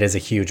on. And it is a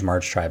huge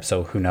merge tribe.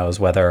 So who knows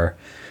whether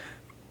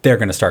they're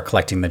going to start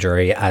collecting the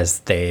jury as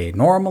they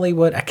normally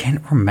would. I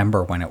can't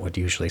remember when it would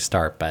usually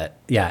start. But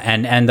yeah,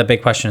 and the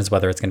big question is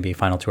whether it's going to be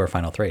Final 2 or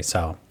Final 3.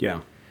 So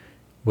yeah.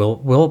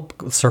 We'll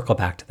circle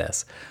back to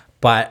this,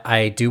 but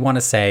I do want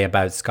to say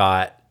about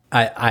Scott.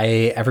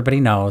 I everybody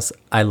knows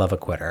I love a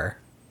quitter.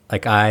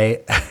 Like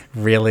I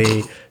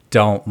really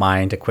don't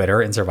mind a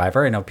quitter in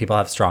Survivor. I know people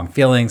have strong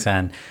feelings,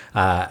 and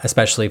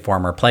especially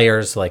former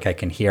players. Like I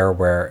can hear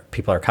where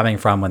people are coming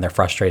from when they're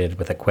frustrated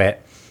with a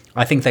quit.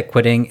 I think that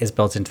quitting is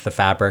built into the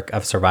fabric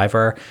of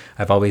Survivor.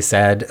 I've always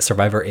said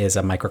Survivor is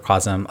a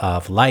microcosm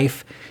of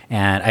life.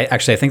 And I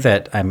think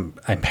that I'm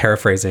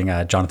paraphrasing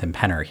Jonathan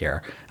Penner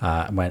here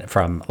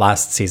from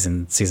last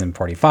season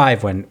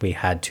 45, when we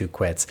had 2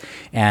 quits.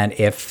 And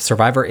if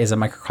Survivor is a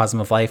microcosm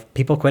of life,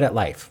 people quit at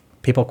life.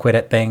 People quit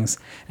at things,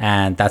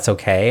 and that's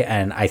okay.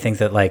 And I think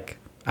that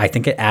I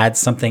think it adds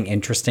something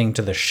interesting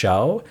to the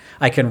show.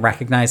 I can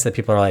recognize that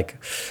people are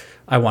like,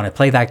 I want to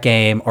play that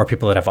game, or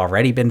people that have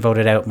already been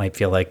voted out might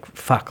feel like,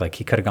 fuck, like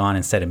he could have gone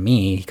instead of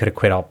me. He could have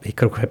quit. He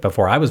could have quit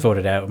before I was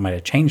voted out. It might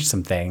have changed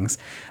some things.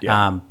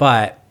 Yeah.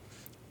 But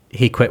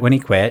he quit when he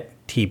quit.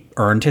 He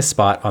earned his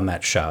spot on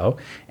that show,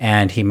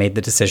 and he made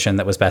the decision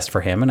that was best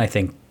for him. And I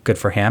think good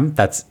for him.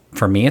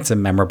 For me, it's a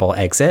memorable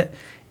exit.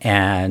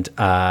 And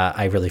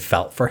I really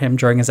felt for him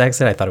during his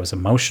exit. I thought it was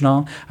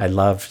emotional. I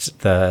loved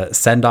the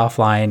send-off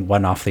line,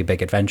 one awfully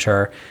big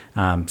adventure.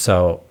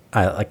 So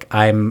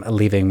I'm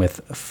leaving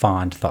with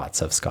fond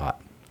thoughts of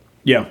Scott.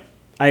 Yeah.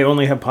 I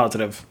only have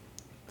positive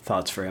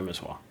thoughts for him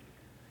as well.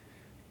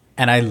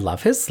 And I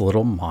love his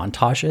little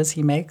montages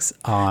he makes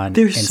on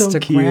They're Instagram. so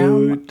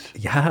cute.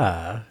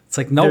 Yeah. It's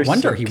like, no They're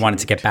wonder so he wanted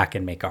to get back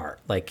and make art.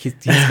 Like he's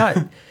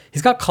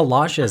got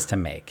collages to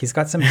make. He's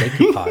got some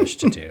decoupage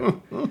to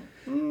do.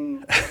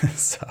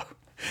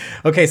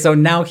 So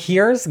now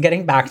here's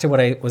getting back to what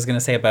I was going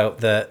to say about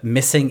the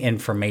missing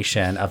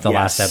information of the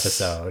last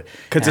episode.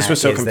 Because this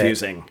was so is that-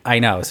 confusing. I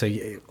know. So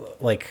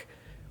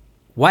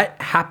what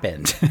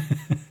happened?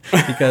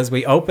 Because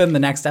we open the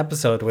next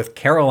episode with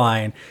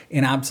Caroline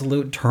in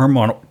absolute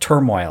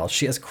turmoil.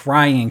 She is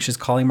crying. She's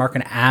calling Mark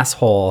an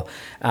asshole.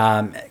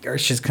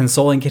 She's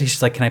consoling Kitty.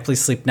 She's like, can I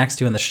please sleep next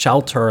to you in the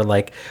shelter?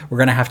 Like, we're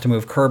going to have to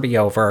move Kirby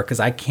over because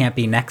I can't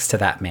be next to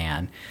that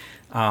man.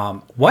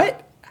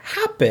 What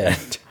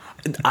happened?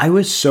 I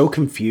was so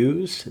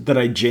confused that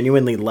I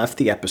genuinely left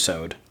the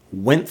episode,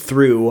 went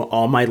through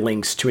all my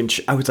links to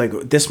I was like,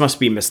 this must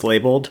be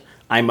mislabeled.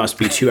 I must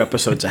be 2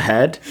 episodes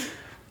ahead.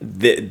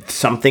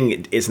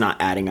 Something is not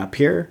adding up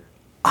here.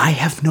 I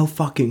have no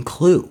fucking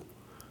clue.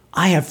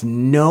 I have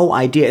no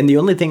idea. And the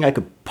only thing I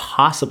could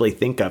possibly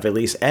think of, at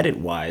least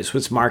edit-wise,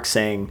 was Mark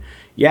saying,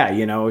 yeah,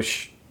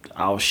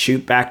 I'll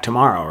shoot back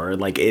tomorrow, or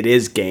like, it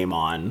is game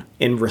on,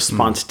 in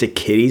response to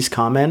Kitty's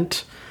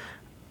comment.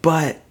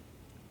 But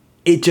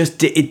it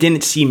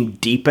didn't seem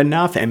deep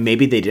enough, and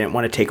maybe they didn't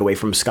want to take away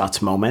from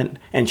Scott's moment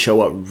and show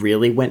what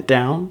really went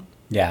down.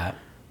 Yeah.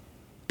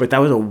 But that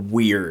was a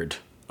weird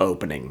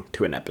opening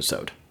to an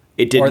episode.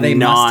 It did not. Or they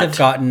must have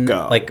gotten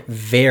go. like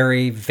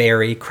very,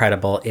 very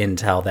credible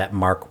intel that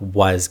Mark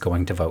was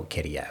going to vote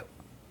Kitty out.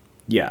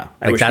 Yeah.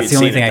 Like that's the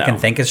only thing I can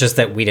think. It's just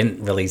that we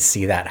didn't really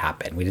see that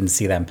happen. We didn't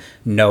see them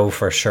know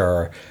for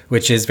sure,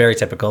 which is very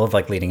typical of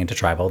like leading into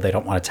Tribal. They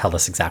don't want to tell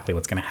us exactly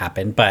what's going to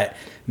happen, but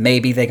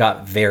maybe they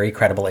got very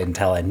credible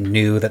intel and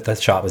knew that the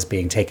shot was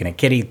being taken at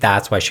Kitty.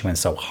 That's why she went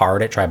so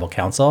hard at Tribal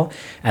Council.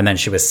 And then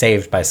she was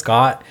saved by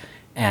Scott,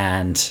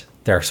 and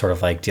they're sort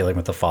of like dealing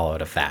with the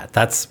fallout of that.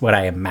 That's what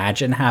I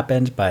imagine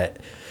happened, but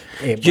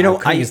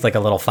I used like a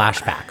little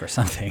flashback or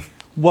something.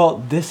 Well,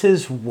 this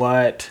is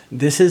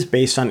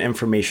based on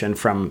information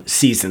from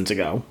seasons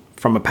ago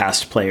from a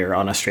past player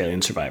on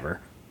Australian Survivor.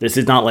 This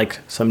is not like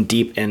some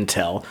deep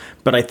intel,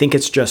 but I think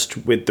it's just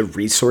with the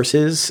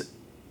resources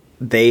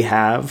they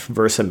have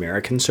versus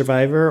American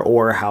Survivor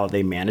or how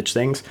they manage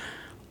things.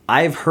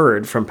 I've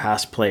heard from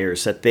past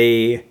players that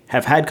they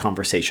have had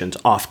conversations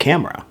off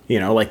camera,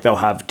 like they'll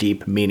have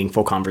deep,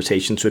 meaningful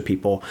conversations with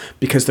people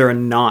because there are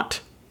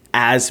not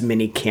as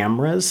many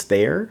cameras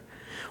there,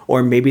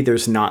 or maybe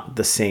there's not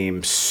the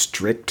same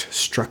strict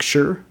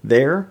structure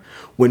there.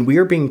 When we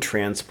are being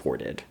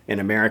transported in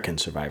American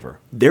Survivor,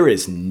 there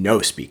is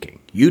no speaking.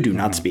 You do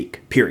not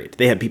speak, period.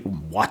 They have people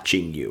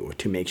watching you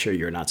to make sure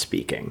you're not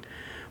speaking.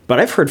 But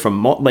I've heard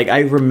from, I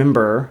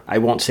remember, I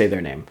won't say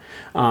their name,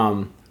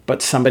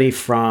 but somebody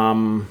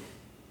from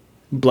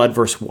Blood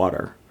vs.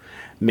 Water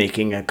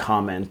making a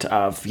comment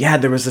of,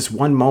 there was this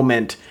one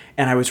moment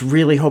and I was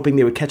really hoping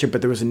they would catch it,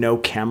 but there was no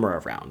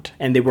camera around.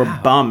 And they were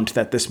bummed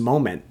that this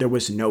moment, there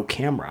was no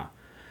camera.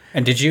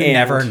 And did you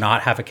never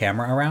not have a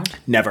camera around?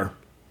 Never.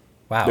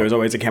 Wow. There was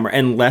always a camera,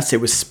 unless it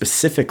was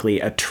specifically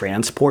a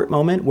transport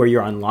moment where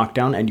you're on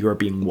lockdown and you're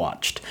being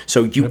watched.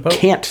 So you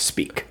can't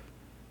speak.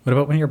 What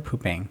about when you're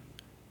pooping?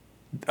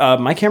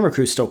 My camera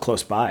crew's still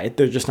close by.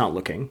 They're just not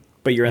looking.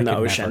 But you're in the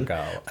ocean.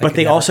 But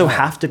they also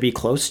have to be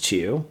close to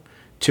you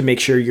to make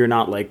sure you're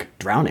not like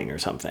drowning or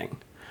something.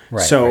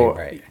 Right. So,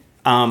 right.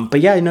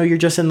 But yeah, no, you're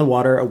just in the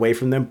water away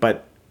from them.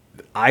 But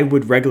I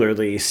would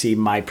regularly see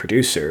my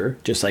producer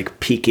just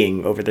like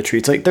peeking over the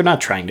trees. Like they're not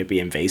trying to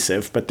be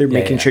invasive, but they're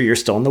making sure you're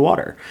still in the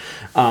water.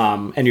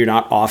 And you're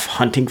not off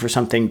hunting for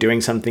something, doing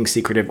something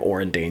secretive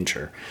or in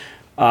danger.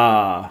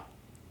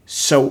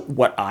 So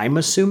what I'm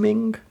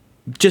assuming,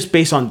 just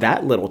based on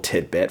that little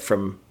tidbit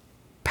from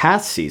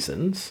past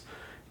seasons,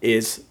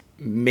 is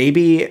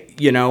maybe,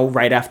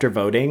 right after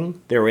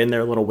voting, they were in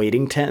their little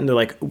waiting tent and they're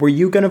like, were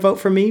you going to vote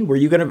for me?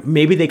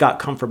 Maybe they got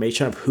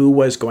confirmation of who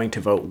was going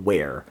to vote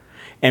where.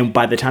 And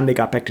by the time they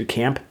got back to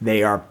camp,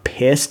 they are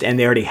pissed and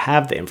they already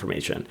have the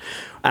information.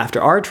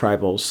 After our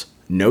tribals,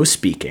 no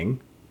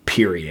speaking,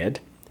 period.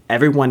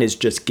 Everyone is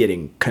just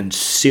getting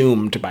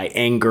consumed by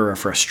anger or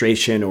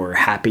frustration or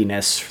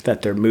happiness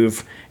that their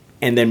move.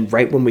 And then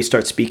right when we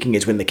start speaking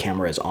is when the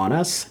camera is on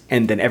us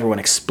and then everyone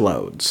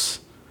explodes.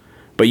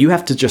 But you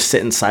have to just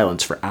sit in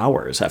silence for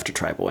hours after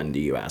Tribal in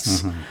the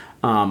US.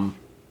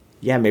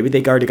 Maybe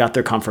they already got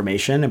their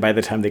confirmation. And by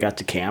the time they got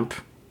to camp,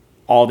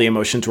 all the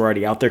emotions were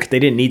already out there because they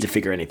didn't need to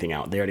figure anything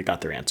out. They already got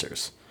their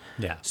answers.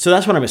 Yeah. So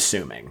that's what I'm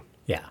assuming.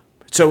 Yeah.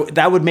 So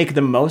that would make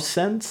the most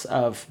sense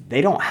of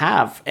they don't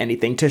have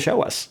anything to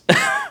show us.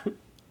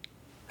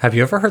 Have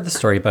you ever heard the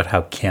story about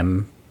how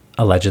Kim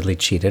allegedly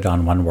cheated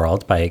on One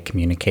World by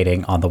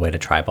communicating on the way to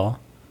Tribal?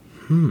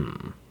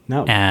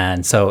 No.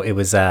 And so it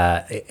was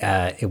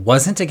it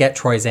wasn't to get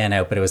Troyzan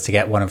out, but it was to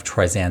get one of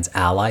Troyzan's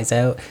allies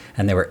out.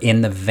 And they were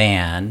in the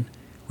van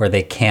where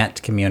they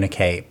can't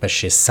communicate, but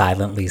she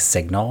silently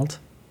signaled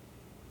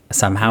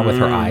somehow with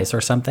her eyes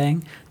or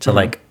something to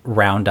like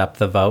round up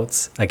the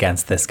votes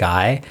against this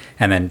guy.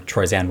 And then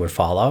Troyzan would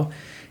follow.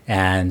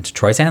 And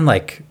Troyzan,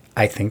 like,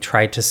 I think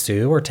tried to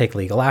sue or take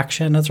legal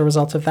action as a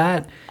result of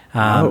that.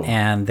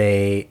 And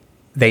they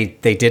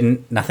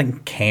didn't,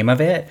 nothing came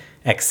of it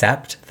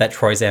except that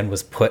Troyzan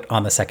was put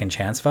on the second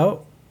chance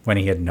vote when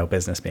he had no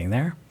business being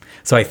there.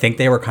 So I think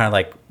they were kind of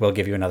like, we'll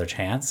give you another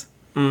chance.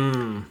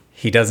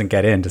 He doesn't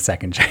get into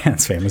second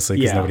chance famously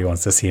because nobody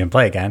wants to see him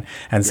play again.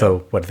 And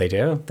so what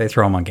do? They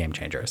throw him on Game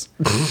Changers.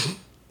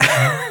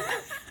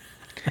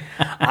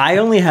 I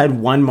only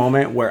had one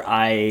moment where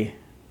I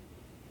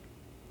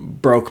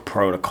broke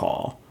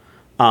protocol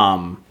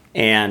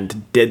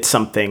and did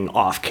something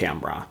off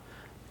camera.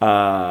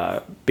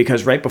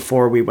 Because right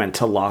before we went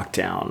to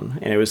lockdown,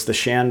 and it was the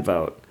Shan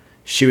vote,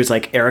 she was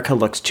like, Erica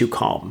looks too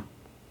calm.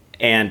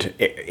 And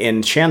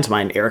in Shan's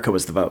mind, Erica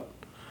was the vote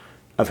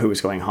of who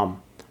was going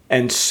home.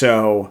 And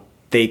so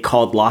they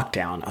called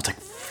lockdown. I was like,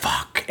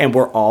 fuck. And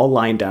we're all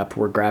lined up.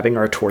 We're grabbing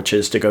our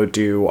torches to go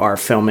do our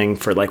filming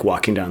for like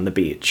walking down the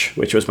beach,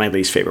 which was my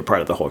least favorite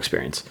part of the whole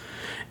experience.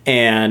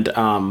 And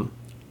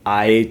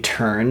I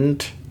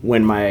turned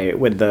when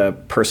the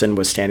person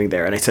was standing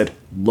there and I said,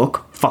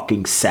 look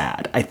fucking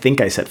sad. I think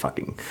I said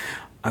fucking.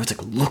 I was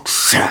like, look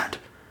sad.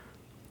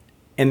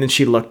 And then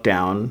she looked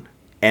down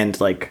and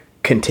like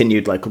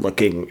continued like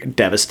looking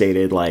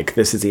devastated, like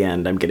this is the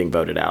end. I'm getting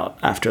voted out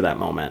after that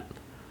moment.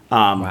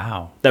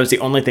 Wow. That was the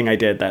only thing I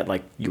did that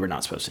like you were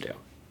not supposed to do.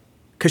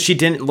 Because she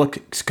didn't look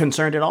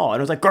concerned at all. And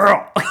I was like,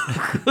 girl,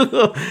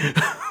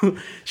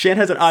 Shan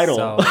has an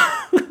idol.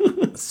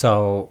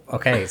 So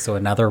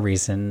another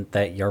reason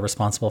that you're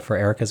responsible for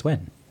Erica's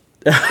win.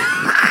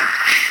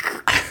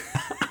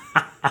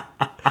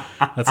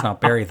 Let's not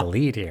bury the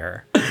lead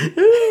here.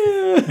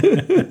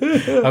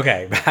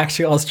 Okay, back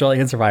to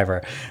Australian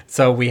Survivor.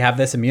 So we have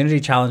this immunity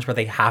challenge where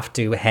they have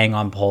to hang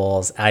on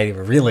poles. I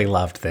really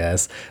loved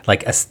this.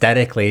 Like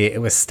aesthetically,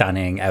 it was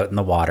stunning out in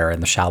the water, in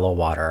the shallow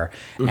water,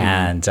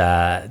 and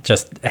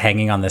just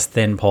hanging on this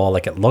thin pole.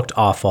 Like it looked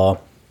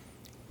awful.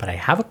 But I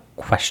have a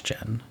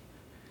question.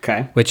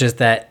 Okay. Which is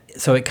that,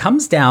 so it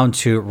comes down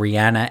to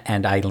Rihanna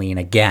and Eileen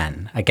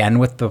again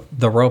with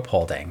the rope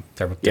holding.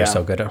 They're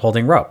so good at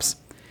holding ropes.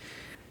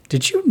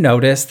 Did you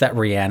notice that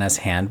Rihanna's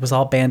hand was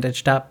all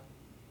bandaged up?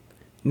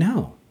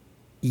 No.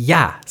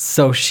 Yeah.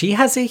 So she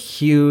has a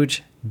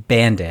huge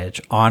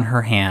bandage on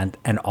her hand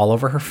and all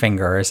over her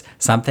fingers.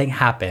 Something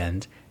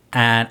happened.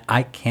 And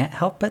I can't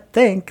help but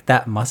think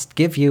that must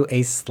give you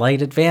a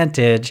slight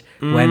advantage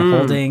when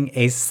holding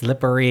a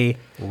slippery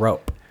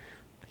rope.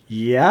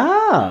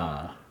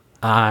 Yeah.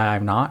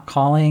 I'm not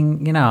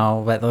calling,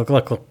 but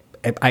look,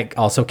 I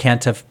also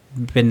can't have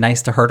been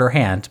nice to hurt her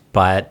hand,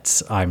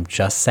 but I'm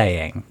just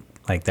saying,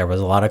 like, there was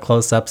a lot of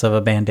close-ups of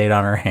a Band-Aid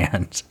on her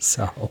hand,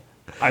 so.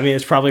 I mean,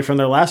 it's probably from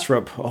their last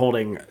rope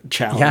holding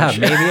challenge. Yeah,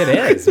 maybe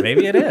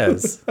it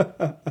is.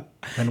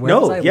 And where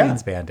was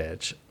Eileen's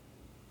bandage?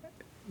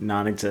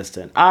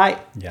 Non-existent.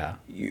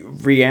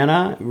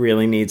 Rihanna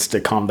really needs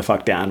to calm the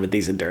fuck down with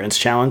these endurance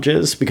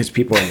challenges because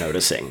people are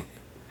noticing.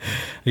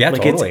 Yeah,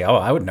 like totally. Oh,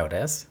 I would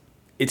notice.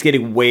 It's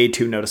getting way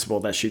too noticeable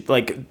that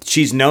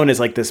she's known as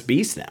like this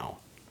beast now.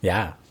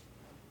 Yeah.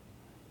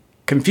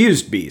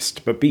 Confused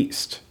beast, but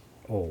beast.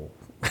 Oh.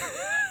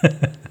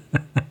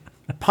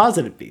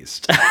 Positive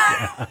beast.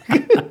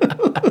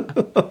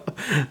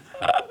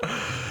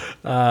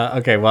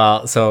 Okay,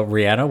 well, so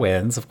Rihanna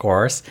wins, of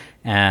course,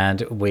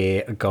 and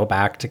we go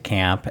back to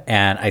camp.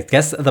 And I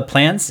guess the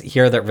plans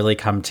here that really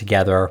come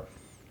together,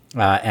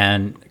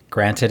 and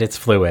granted it's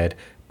fluid,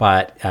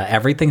 but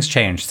everything's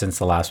changed since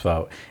the last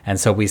vote. And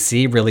so we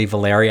see really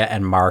Valeria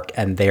and Mark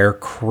and their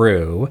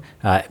crew,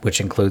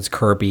 which includes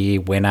Kirby,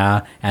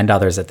 Winna, and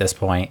others at this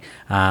point,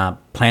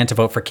 plan to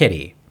vote for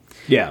Kitty.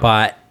 Yeah.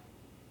 But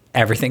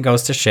everything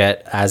goes to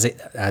shit, as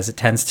it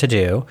tends to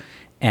do.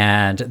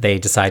 And they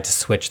decide to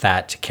switch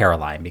that to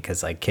Caroline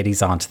because like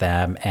Kitty's onto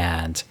them,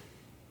 and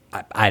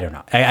I don't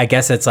know. I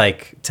guess it's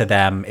like to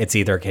them, it's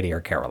either Kitty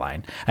or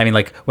Caroline. I mean,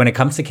 like when it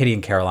comes to Kitty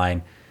and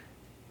Caroline,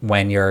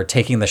 when you're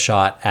taking the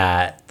shot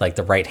at like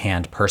the right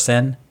hand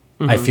person,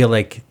 I feel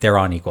like they're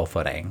on equal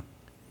footing.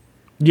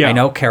 Yeah. I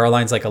know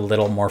Caroline's like a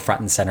little more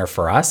front and center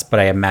for us, but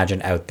I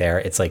imagine out there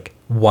it's like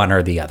one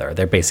or the other.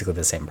 They're basically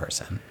the same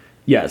person.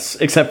 Yes,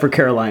 except for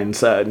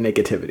Caroline's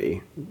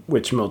negativity,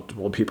 which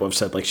multiple people have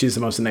said, like, she's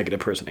the most negative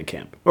person in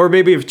camp. Or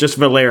maybe it's just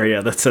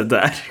Valeria that said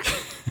that.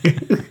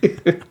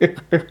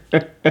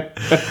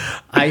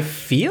 I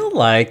feel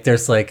like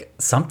there's, like,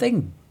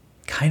 something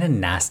kind of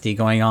nasty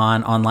going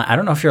on online. I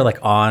don't know if you're, like,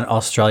 on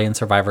Australian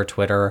Survivor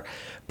Twitter,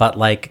 but,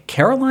 like,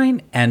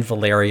 Caroline and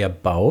Valeria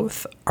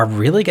both are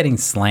really getting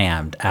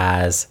slammed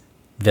as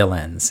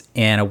villains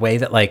in a way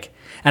that, like...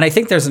 And I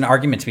think there's an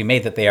argument to be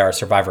made that they are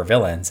Survivor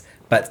villains,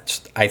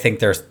 but I think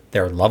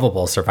they're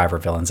lovable Survivor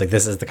villains. Like,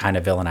 this is the kind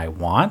of villain I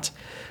want.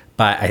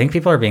 But I think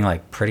people are being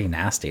like pretty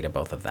nasty to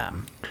both of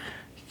them.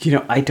 You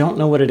know, I don't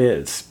know what it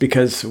is,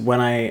 because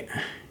when I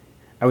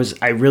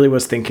really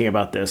was thinking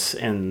about this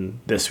in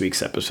this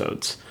week's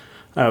episodes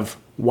of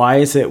why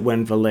is it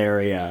when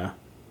Valeria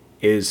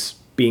is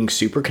being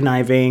super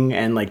conniving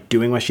and like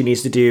doing what she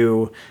needs to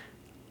do,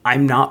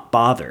 I'm not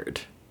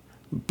bothered.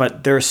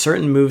 But there are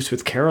certain moves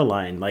with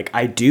Caroline, like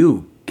I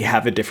do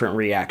have a different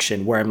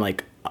reaction where I'm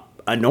like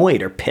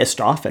annoyed or pissed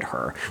off at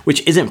her,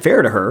 which isn't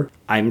fair to her.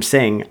 I'm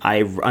saying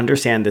I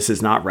understand this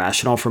is not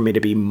rational for me to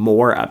be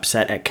more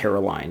upset at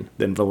Caroline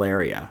than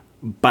Valeria,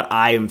 but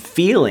I am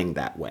feeling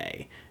that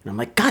way. And I'm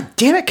like, God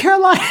damn it,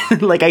 Caroline.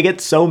 Like I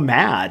get so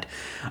mad.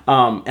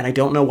 And I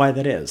don't know why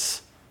that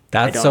is.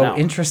 That's so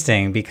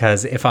interesting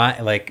because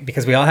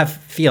because we all have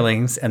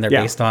feelings and they're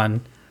based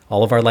on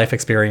all of our life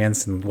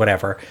experience and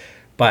whatever.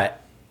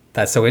 But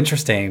that's so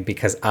interesting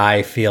because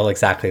I feel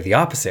exactly the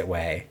opposite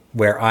way,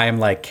 where I'm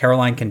like,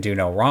 Caroline can do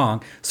no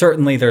wrong.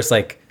 Certainly there's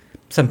like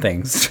some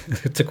things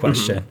to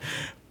question,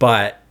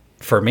 but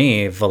for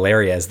me,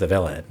 Valeria is the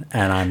villain.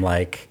 And I'm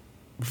like,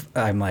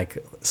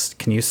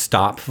 can you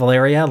stop,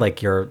 Valeria?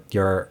 Like you're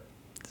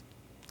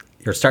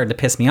starting to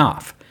piss me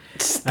off.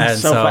 And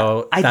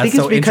so that's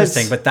so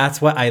interesting. But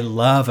that's what I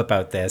love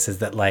about this is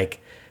that like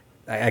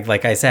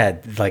I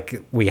said,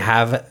 like we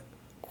have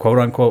quote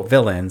unquote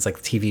villains,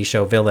 like TV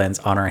show villains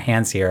on our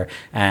hands here,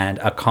 and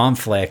a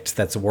conflict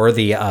that's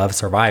worthy of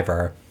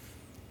Survivor.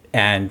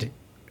 And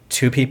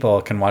two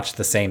people can watch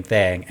the same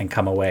thing and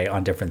come away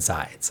on different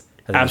sides.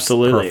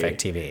 Absolutely.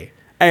 Perfect TV.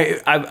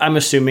 I'm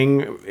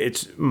assuming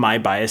it's my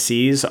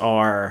biases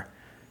are,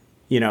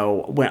 you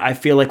know, when I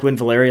feel like when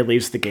Valeria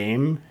leaves the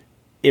game,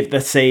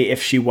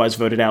 if she was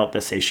voted out,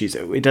 let's say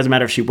it doesn't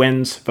matter if she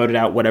wins, voted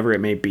out, whatever it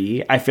may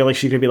be, I feel like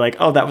she could be like,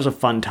 oh, that was a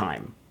fun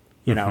time,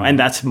 you know, and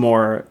that's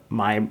more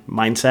my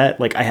mindset.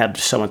 Like I had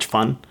so much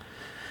fun.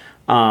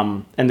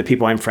 And the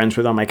people I'm friends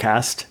with on my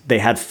cast, they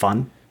had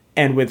fun.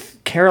 And with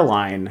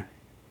Caroline,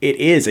 it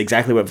is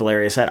exactly what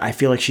Valeria said. I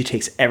feel like she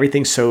takes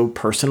everything so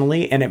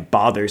personally, and it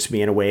bothers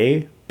me in a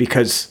way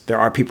because there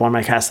are people on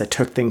my cast that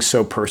took things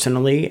so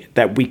personally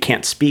that we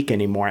can't speak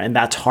anymore. And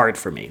that's hard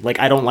for me. Like,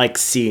 I don't like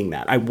seeing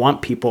that. I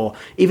want people,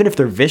 even if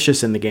they're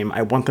vicious in the game,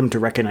 I want them to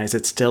recognize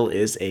it still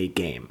is a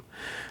game.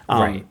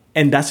 Right.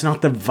 And that's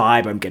not the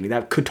vibe I'm getting.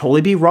 That could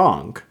totally be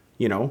wrong,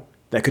 you know?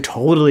 That could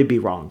totally be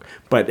wrong.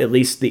 But at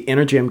least the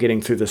energy I'm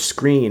getting through the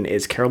screen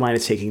is Caroline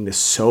is taking this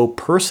so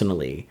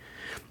personally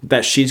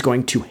that she's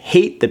going to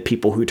hate the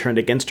people who turned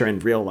against her in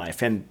real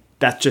life. And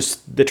that's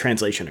just the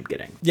translation I'm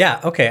getting. Yeah,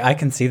 okay, I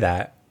can see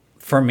that.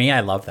 For me, I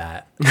love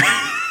that.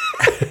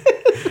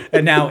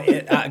 And now,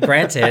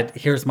 granted,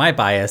 here's my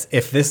bias.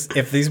 If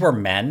these were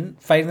men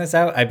fighting this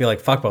out, I'd be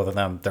like, fuck both of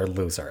them. They're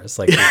losers.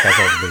 Like, because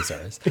they're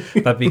losers.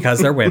 But because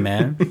they're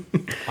women,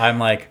 I'm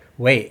like,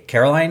 wait,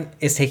 Caroline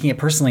is taking it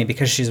personally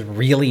because she's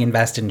really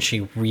invested and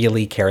she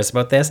really cares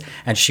about this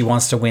and she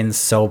wants to win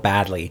so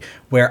badly.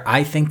 Where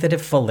I think that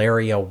if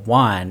Valeria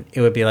won, it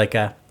would be like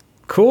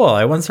cool,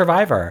 I won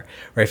Survivor.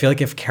 Or I feel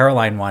like if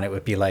Caroline won, it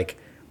would be like,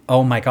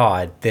 oh my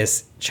God,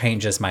 this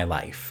changes my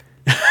life.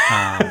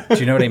 Do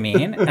you know what I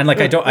mean? And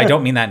like, I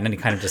don't mean that in any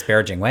kind of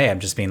disparaging way. I'm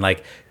just being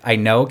like, I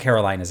know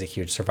Caroline is a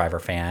huge Survivor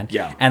fan.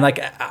 Yeah. And like,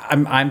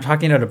 I'm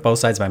talking out of both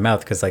sides of my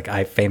mouth because like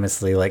I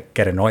famously like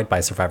get annoyed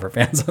by Survivor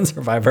fans on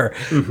Survivor.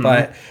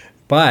 Mm-hmm.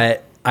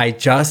 But I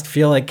just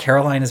feel like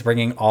Caroline is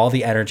bringing all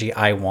the energy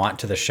I want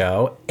to the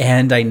show.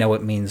 And I know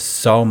it means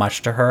so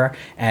much to her.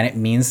 And it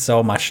means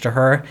so much to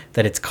her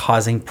that it's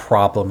causing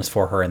problems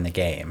for her in the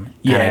game.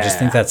 Yeah. And I just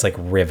think that's like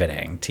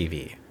riveting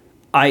TV.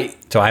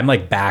 So I'm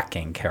like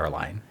backing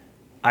Caroline.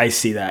 I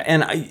see that.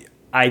 And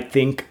I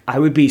think I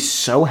would be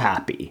so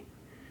happy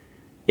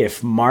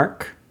if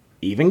Mark,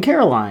 even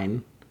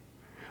Caroline,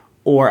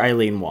 or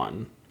Eileen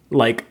won.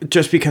 Like,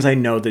 just because I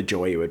know the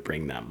joy it would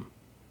bring them.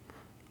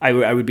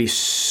 I would be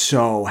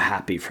so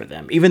happy for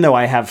them. Even though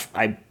I have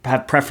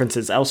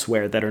preferences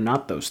elsewhere that are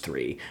not those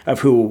three,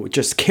 of who,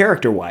 just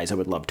character-wise, I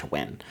would love to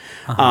win.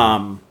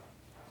 Uh-huh.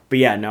 But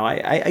yeah, no,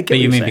 I get But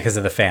you mean because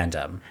of the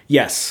fandom?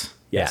 Yes.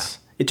 Yeah.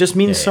 It just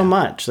means so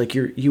much. Like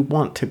you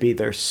want to be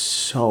there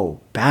so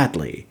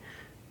badly.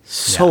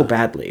 So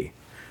badly.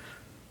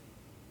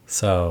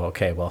 So,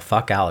 okay, well,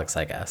 fuck Alex,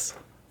 I guess.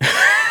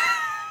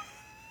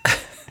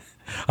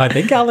 I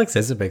think Alex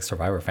is a big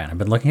Survivor fan. I've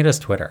been looking at his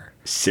Twitter.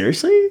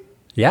 Seriously?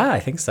 Yeah,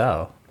 I think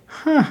so.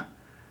 Huh.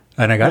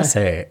 And I gotta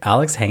say,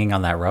 Alex hanging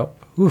on that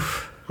rope,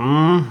 oof.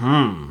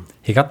 Mm-hmm.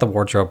 He got the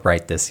wardrobe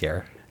right this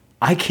year.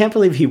 I can't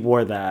believe he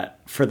wore that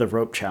for the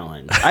rope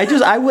challenge.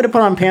 I would have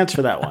put on pants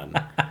for that one.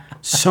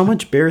 So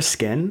much bare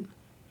skin.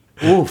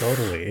 Oof.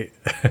 Totally.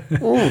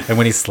 Oof. And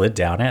when he slid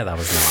down it, that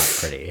was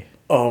not pretty.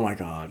 Oh my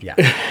God. Yeah.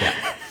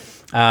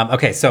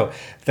 Okay, so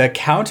the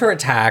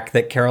counterattack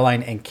that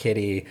Caroline and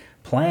Kitty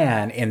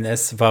plan in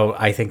this vote,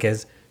 I think,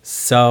 is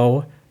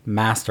so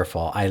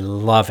masterful. I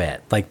love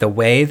it. Like the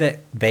way that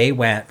they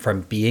went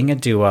from being a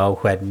duo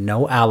who had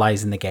no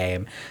allies in the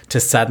game to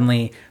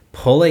suddenly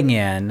pulling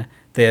in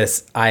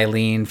this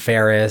Eileen,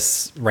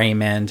 Ferris,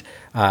 Raymond,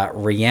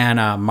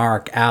 Rihanna,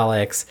 Mark,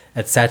 Alex,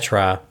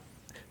 etc.,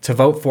 to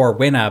vote for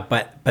Winna,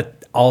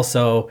 but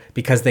also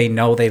because they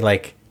know they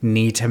like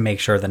need to make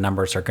sure the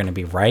numbers are going to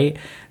be right.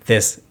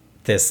 This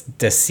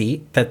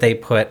deceit that they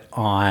put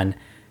on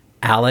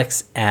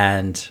Alex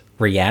and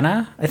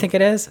Rihanna, I think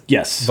it is.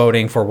 Yes.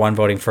 Voting for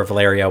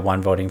Valeria,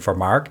 one voting for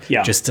Mark.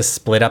 Yeah. Just to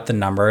split up the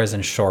numbers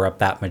and shore up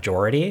that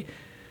majority.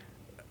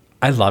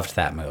 I loved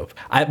that move.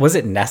 Was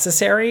it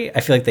necessary?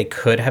 I feel like they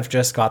could have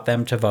just got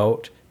them to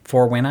vote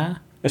for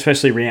Winna.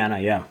 Especially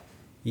Rihanna, yeah.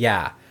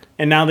 Yeah.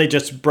 And now they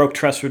just broke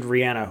trust with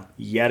Rihanna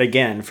yet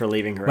again for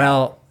leaving her out.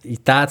 Well,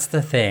 that's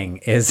the thing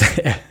is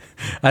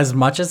as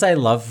much as I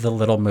love the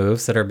little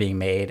moves that are being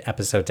made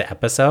episode to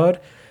episode,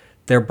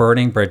 they're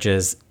burning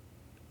bridges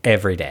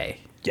every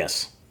day.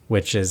 Yes.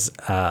 Which is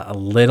a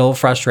little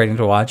frustrating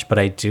to watch, but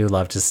I do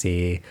love to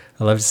see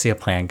a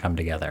plan come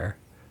together.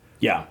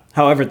 Yeah.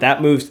 However,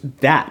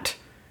 that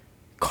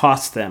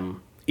cost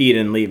them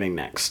Eden leaving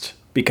next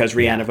because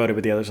Rihanna voted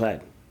with the other side.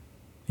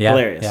 Yeah.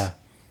 Hilarious. Yeah.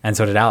 And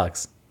so did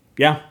Alex.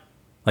 Yeah.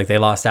 Like they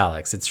lost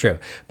Alex. It's true.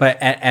 But,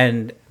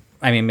 and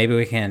I mean, maybe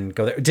we can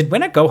go there. Did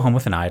Winna go home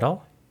with an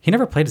idol? He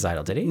never played his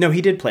idol, did he? No,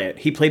 he did play it.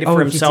 He played it Oh,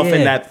 for he himself in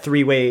did. that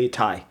 3-way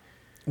tie.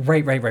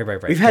 Right.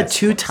 We've had Yes,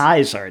 2 of course.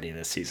 ties already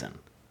this season.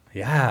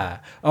 Yeah.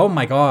 Oh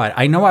my God.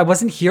 I know I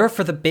wasn't here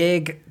for the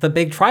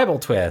big tribal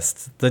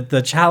twist,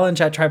 the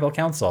challenge at tribal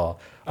council.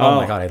 Oh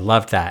my God. I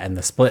loved that. And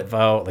the split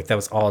vote, like that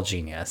was all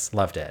genius.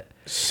 Loved it.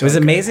 It was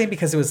amazing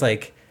because it was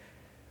like,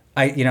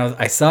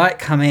 I saw it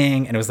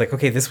coming and it was like,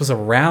 okay, this was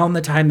around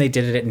the time they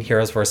did it in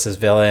Heroes versus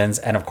Villains.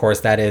 And of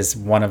course that is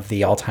one of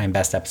the all-time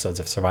best episodes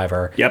of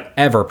Survivor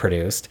ever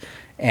produced.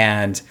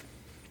 And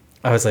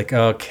I was like,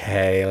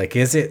 okay, like,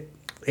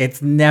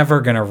 it's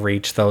never going to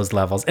reach those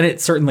levels. And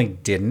it certainly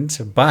didn't,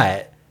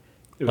 but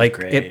like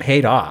great. it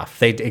paid off.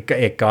 They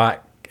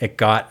got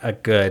a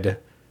good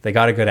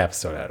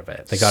episode out of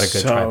it. They got a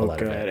good tribal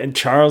out of it. And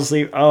Charles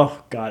Lee,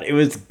 oh God, it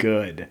was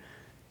good.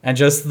 And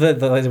just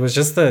it was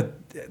just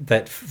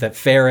that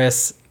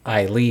Ferris,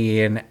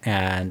 Eileen,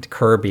 and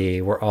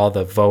Kirby were all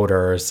the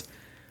voters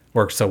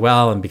worked so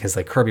well, and because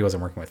like Kirby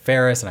wasn't working with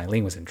Ferris and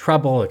Eileen was in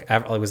trouble, like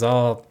it was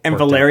all. And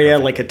worked out Valeria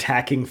perfectly. like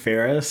attacking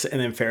Ferris, and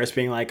then Ferris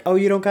being like, "Oh,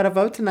 you don't got to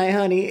vote tonight,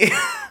 honey,"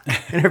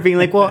 and her being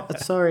like, "Well,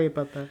 sorry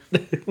about that."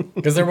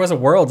 Because there was a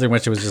world in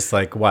which it was just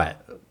like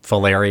what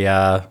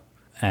Valeria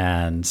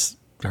and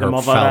her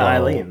Mavana fellow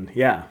Eileen,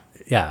 yeah,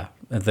 yeah.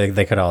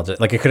 They could all just,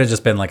 like it could have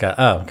just been like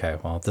okay,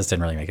 well this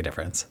didn't really make a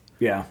difference.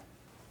 yeah.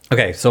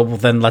 Okay, so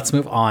then let's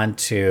move on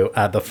to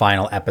the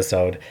final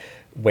episode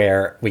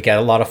where we get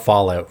a lot of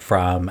fallout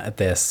from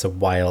this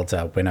wild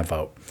Winna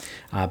vote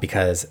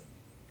because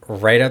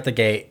right out the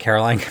gate,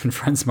 Caroline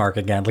confronts Mark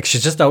again. Like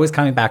she's just always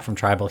coming back from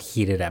tribal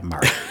heated at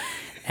Mark.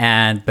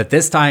 But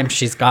this time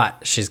she's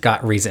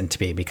got reason to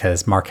be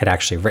because Mark had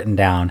actually written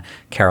down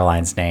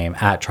Caroline's name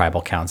at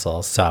tribal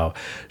council. So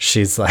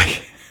she's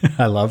like,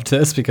 I love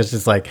this because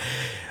she's like,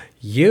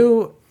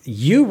 you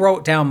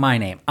wrote down my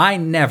name. I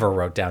never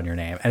wrote down your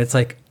name. And it's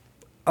like,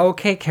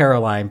 okay,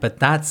 Caroline, but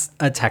that's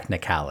a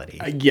technicality.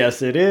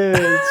 Yes, it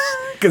is.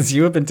 Because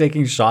you have been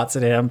taking shots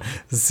at him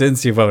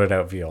since you voted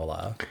out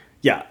Viola.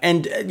 Yeah,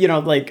 and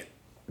like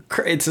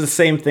it's the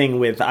same thing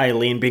with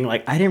Eileen being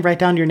like, "I didn't write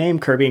down your name,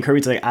 Kirby," and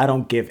Kirby's like, "I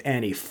don't give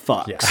any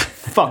fucks. Yeah.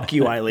 Fuck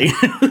you, Eileen."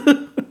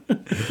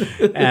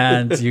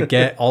 And you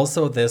get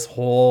also this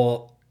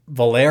whole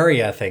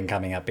Valeria thing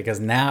coming up because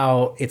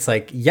now it's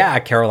like, yeah,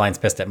 Caroline's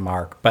pissed at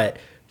Mark, but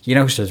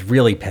she's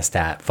really pissed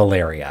at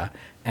Valeria.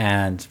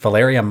 And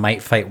Valeria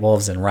might fight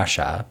wolves in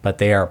Russia, but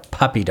they are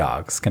puppy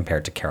dogs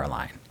compared to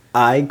Caroline.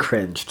 I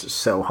cringed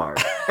so hard.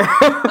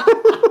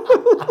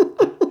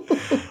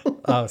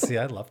 Oh, see,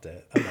 I loved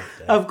it.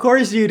 Of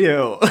course you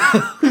do.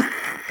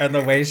 And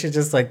the way she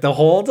just like the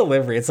whole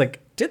delivery, it's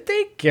like, did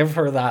they give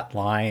her that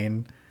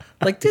line?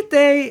 Like, did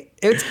they?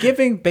 It's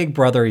giving Big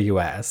Brother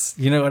US.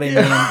 You know what I mean?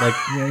 Like,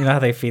 you know how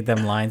they feed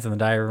them lines in the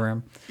diary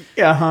room?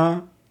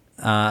 Yeah,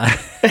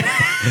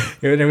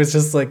 It was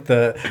just like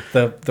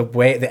the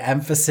way, the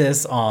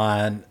emphasis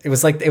on it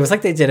was like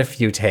they did a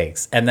few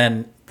takes and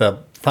then the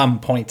thumb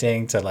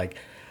pointing to like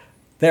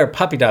they're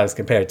puppy dogs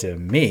compared to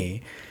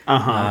me.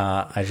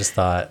 I just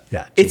thought,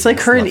 yeah, it's like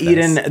her and love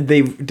Eden.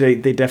 this.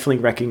 They definitely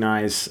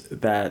recognize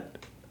that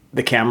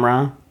the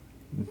camera.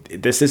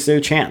 This is their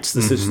chance.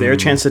 This is their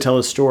chance to tell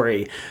a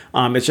story.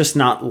 It's just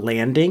not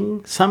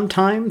landing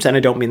sometimes, and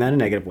I don't mean that in a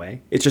negative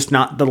way. It's just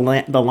not the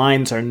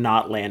lines are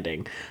not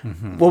landing.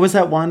 What was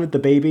that one with the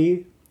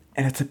baby?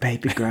 And it's a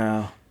baby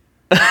girl.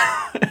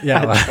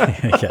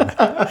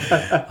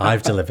 Yeah.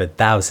 I've delivered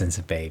thousands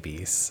of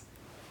babies,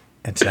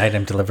 and tonight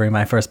I'm delivering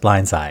my first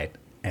blindside,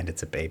 and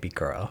it's a baby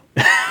girl.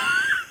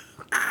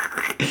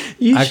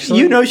 Actually,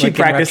 she like in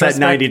practiced that retrospect,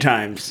 90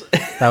 times.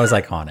 That was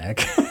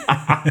iconic.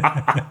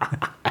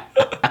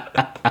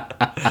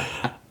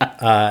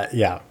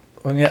 Yeah.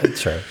 Well, yeah,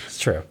 it's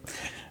true.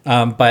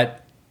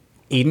 But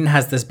Eden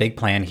has this big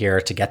plan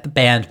here to get the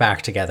band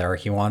back together.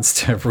 He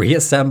wants to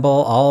reassemble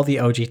all the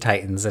OG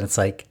Titans, and it's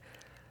like,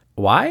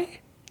 why?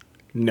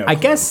 No, I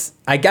guess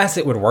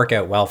it would work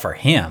out well for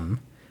him,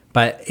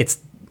 but it's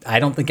I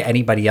don't think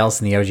anybody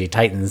else in the OG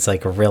Titans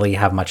like really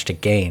have much to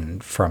gain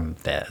from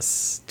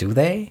this, do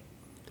they?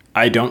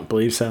 I don't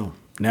believe so.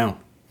 No.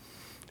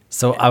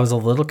 So I was a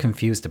little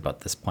confused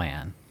about this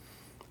plan.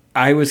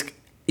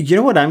 You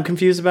know what I'm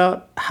confused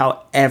about?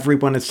 How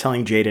everyone is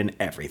telling Jaden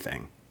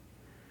everything.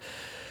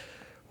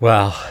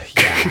 Well,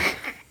 yeah.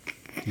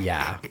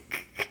 Yeah.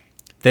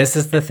 This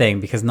is the thing,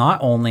 because not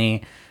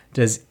only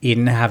does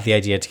Eden have the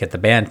idea to get the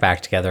band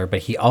back together,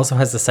 but he also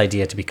has this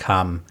idea to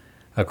become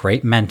a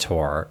great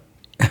mentor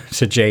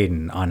to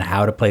Jaden on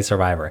how to play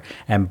Survivor.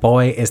 And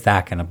boy, is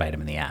that going to bite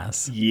him in the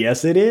ass.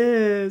 Yes, it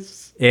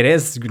is. It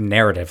is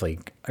narratively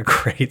a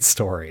great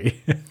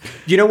story.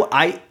 You know,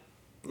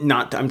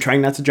 I'm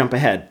trying not to jump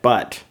ahead,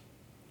 but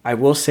I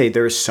will say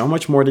there's so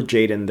much more to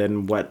Jaden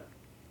than what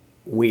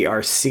we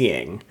are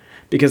seeing.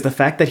 Because the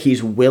fact that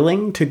he's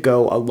willing to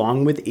go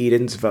along with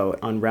Eden's vote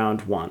on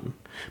round 1,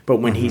 but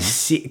when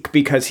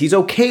because he's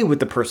okay with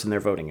the person they're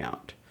voting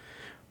out.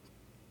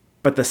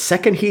 But the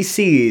second he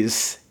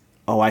sees,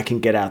 I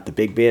can get out the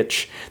big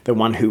bitch, the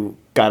one who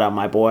got out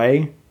my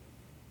boy,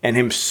 and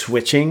him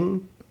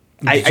switching.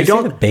 Did you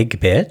say the big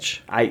bitch?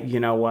 You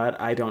know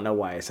what? I don't know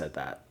why I said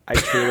that. I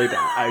truly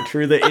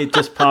don't. It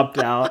just popped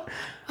out.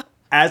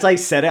 As I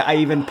said it, I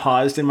even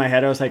paused in my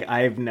head. I was like,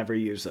 I've never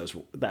used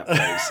that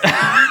phrase.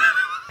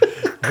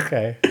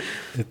 Okay.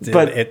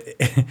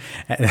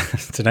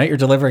 Tonight you're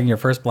delivering your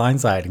first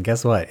blindside, and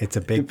guess what? It's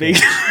a big bitch.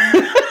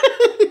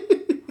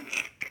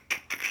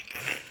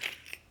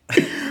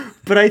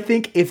 But I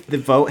think if the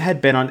vote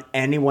had been on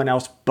anyone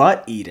else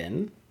but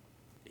Eden,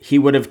 he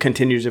would have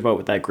continued to vote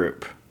with that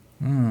group.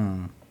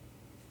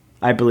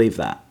 I believe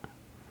that.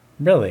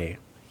 Really?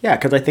 Yeah,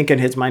 because I think in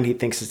his mind he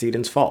thinks it's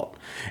Eden's fault.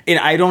 And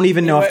I don't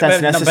even know if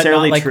that's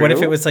necessarily true. What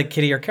if it was like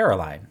Kitty or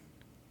Caroline?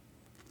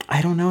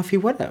 I don't know if he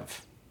would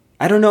have.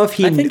 I don't know if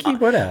he... I think he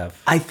would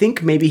have. I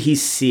think maybe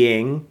he's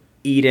seeing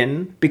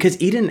Eden,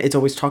 because Eden is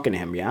always talking to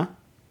him, yeah?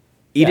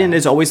 Eden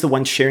is always the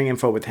one sharing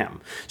info with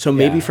him. So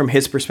maybe from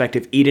his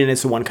perspective, Eden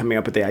is the one coming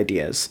up with the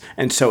ideas.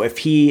 And so if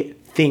he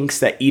thinks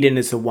that Eden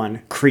is the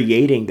one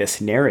creating this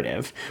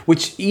narrative,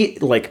 which,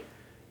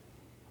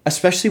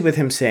 especially with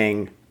him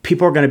saying,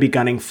 people are going to be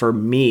gunning for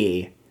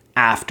me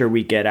after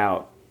we get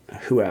out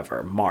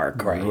whoever,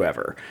 Mark or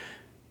whoever.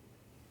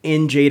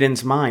 In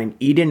Jaden's mind,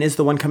 Eden is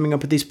the one coming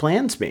up with these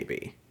plans,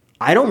 maybe.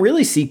 I don't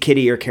really see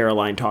Kitty or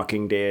Caroline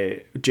talking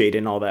to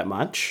Jaden all that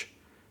much.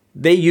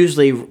 They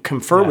usually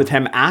confer with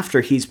him after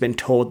he's been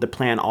told the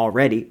plan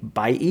already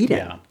by Eden.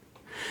 Yeah.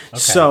 Okay.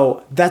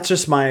 So that's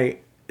just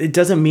it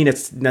doesn't mean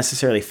it's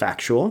necessarily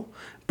factual,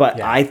 but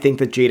I think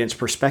that Jaden's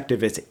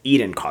perspective is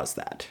Eden caused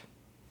that.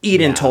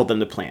 Eden told them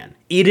the plan.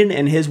 Eden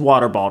and his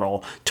water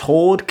bottle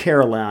told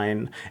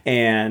Caroline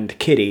and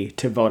Kitty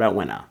to vote out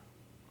Winna.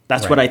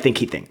 That's what I think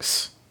he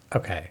thinks.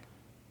 Okay.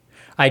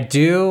 I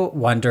do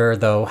wonder,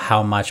 though,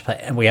 how much...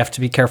 And we have to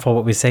be careful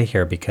what we say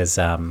here, because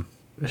they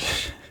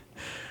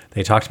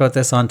talked about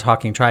this on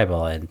Talking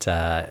Tribal, and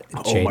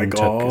Jaden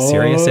took a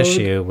serious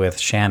issue with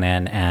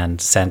Shannon and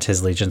sent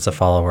his legions of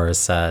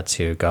followers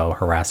to go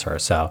harass her.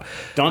 So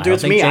don't do it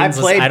to me. I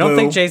played. I don't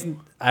think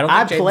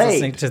Jaden's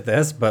listening to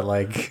this, but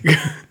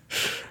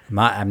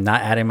I'm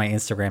not adding my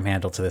Instagram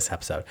handle to this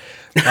episode.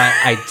 But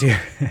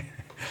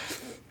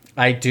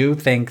I do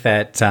think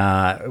that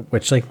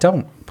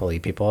don't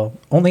believe people.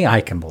 Only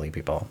I can believe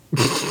people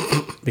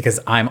because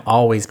I'm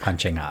always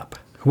punching up.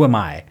 Who am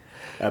I?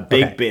 A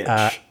big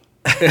bitch.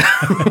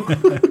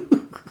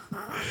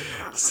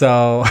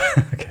 So,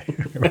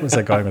 where was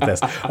I going with this?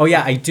 Oh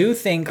yeah, I do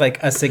think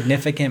a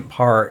significant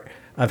part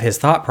of his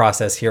thought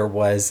process here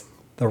was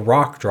the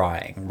rock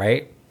drawing,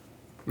 right?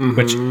 Mm-hmm.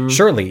 Which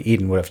surely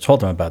Eden would have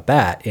told him about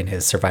that in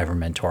his Survivor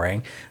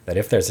mentoring, that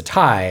if there's a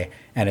tie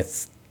and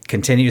it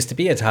continues to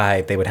be a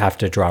tie, they would have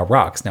to draw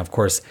rocks. Now, of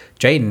course,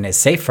 Jaden is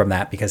safe from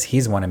that because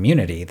he's won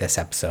immunity this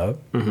episode.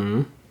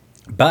 Mm-hmm.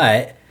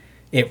 But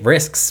it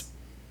risks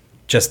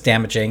just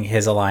damaging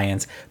his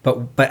alliance.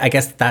 But I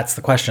guess that's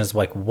the question is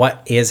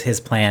what is his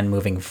plan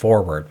moving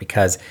forward?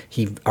 Because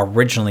he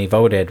originally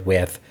voted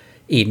with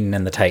Eden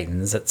and the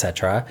Titans,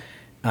 etc.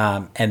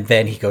 And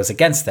then he goes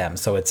against them.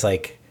 So it's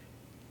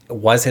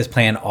was his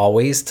plan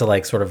always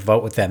to sort of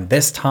vote with them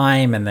this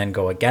time and then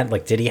go again?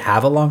 Did he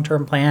have a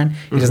long-term plan?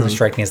 He doesn't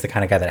strike me as the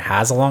kind of guy that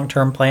has a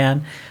long-term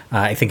plan.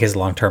 I think his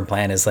long-term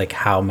plan is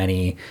how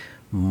many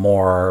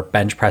more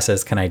bench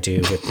presses can I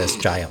do with this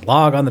giant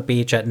log on the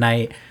beach at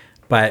night?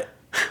 But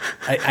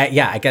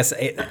I guess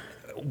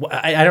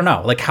I don't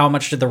know. How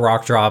much did the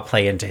rock draw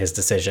play into his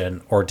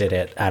decision, or did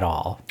it at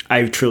all?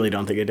 I truly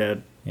don't think it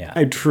did. Yeah,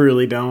 I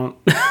truly don't.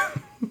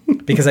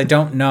 Because I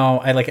don't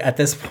know. At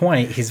this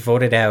point, he's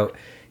voted out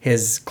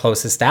his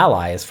closest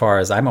ally, as far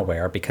as I'm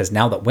aware. Because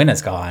now that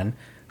Winna's gone,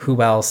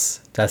 who else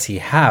does he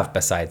have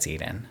besides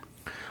Eden?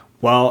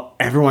 Well,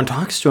 everyone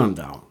talks to him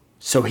though,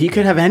 so he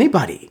could have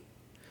anybody.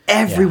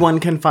 Everyone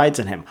confides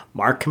in him.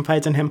 Mark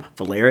confides in him.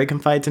 Valeria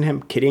confides in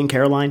him. Kitty and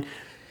Caroline.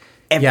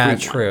 Everyone.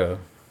 Yeah,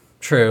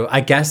 true.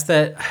 I guess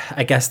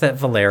that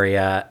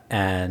Valeria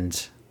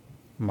and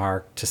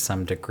Mark to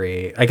some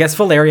degree. I guess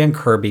Valeria and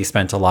Kirby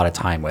spent a lot of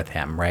time with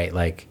him,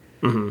 right?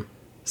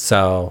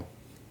 So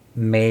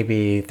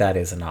maybe that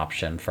is an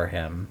option for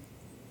him.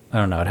 I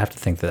don't know. I'd have to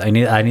think that I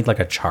need like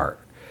a chart.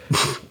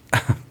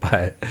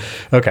 But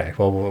okay,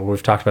 well,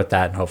 we've talked about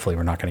that, and hopefully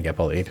we're not going to get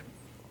bullied.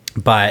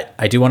 But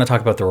I do want to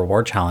talk about the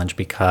reward challenge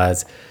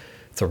because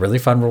it's a really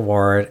fun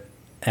reward,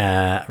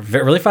 and a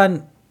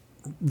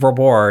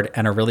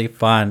really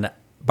fun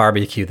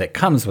barbecue that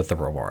comes with the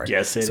reward.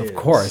 Yes, it is. Of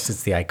course,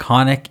 it's the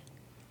iconic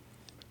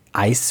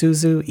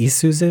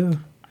Isuzu.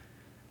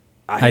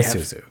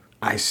 Isuzu.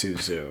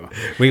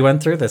 We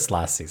went through this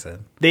last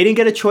season. They didn't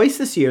get a choice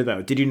this year,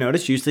 though. Did you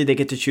notice? Usually they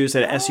get to choose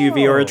an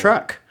SUV or a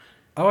truck.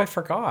 Oh, I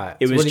forgot.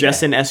 It was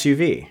just an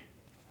SUV.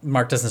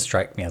 Mark doesn't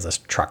strike me as a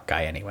truck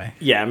guy anyway.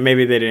 Yeah,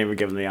 maybe they didn't even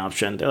give him the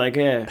option. They're like,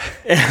 eh.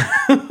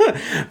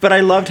 But I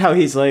loved how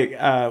he's like,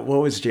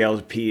 what was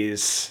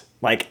JLP's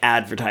like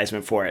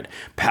advertisement for it?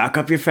 Pack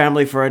up your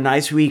family for a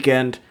nice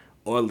weekend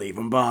or leave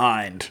them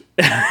behind.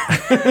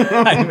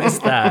 I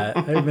missed that.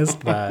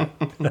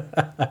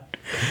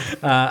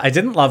 I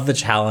didn't love the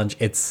challenge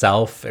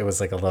itself. It was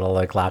like a little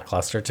like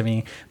lackluster to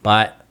me,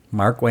 but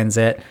Mark wins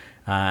it.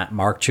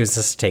 Mark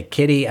chooses to take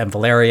Kitty and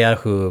Valeria,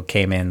 who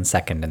came in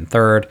second and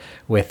third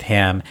with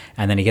him.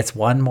 And then he gets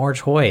one more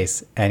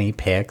choice and he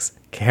picks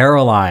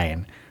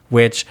Caroline,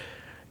 which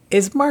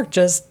is Mark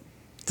does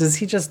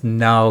he just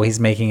know he's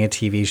making a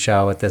TV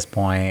show at this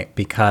point?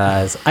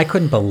 Because I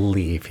couldn't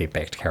believe he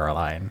picked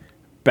Caroline.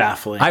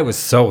 Baffling. I was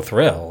so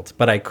thrilled,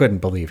 but I couldn't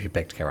believe he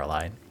picked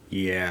Caroline.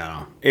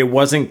 Yeah, it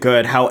wasn't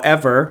good.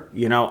 However,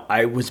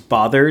 I was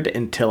bothered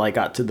until I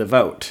got to the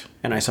vote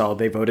and I saw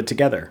they voted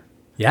together.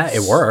 Yeah,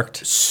 it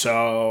worked.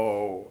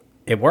 So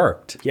it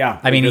worked. Yeah,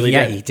 I mean, really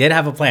he did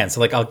have a plan. So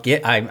like,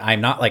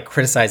 I'm not like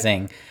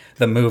criticizing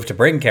the move to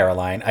bring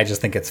Caroline. I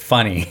just think it's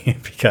funny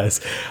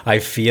because I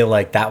feel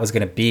like that was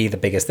going to be the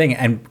biggest thing.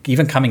 And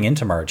even coming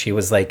into merge, he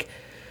was like,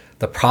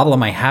 the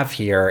problem I have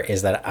here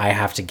is that I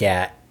have to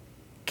get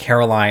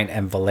Caroline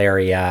and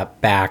Valeria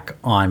back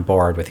on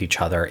board with each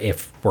other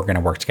if we're going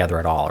to work together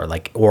at all,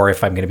 or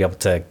if I'm going to be able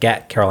to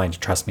get Caroline to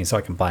trust me so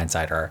I can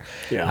blindside her.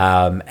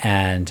 Yeah.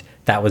 And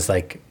that was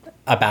like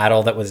a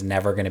battle that was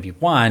never going to be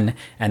won.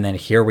 And then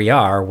here we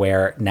are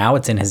where now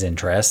it's in his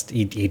interest.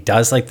 He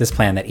does like this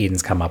plan that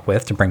Eden's come up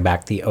with to bring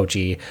back the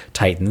OG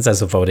Titans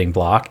as a voting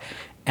block.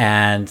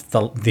 And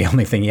the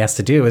only thing he has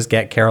to do is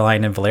get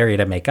Caroline and Valeria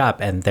to make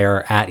up, and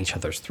they're at each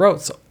other's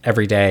throats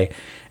every day.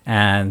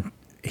 And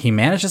he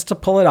manages to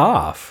pull it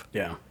off.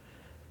 Yeah.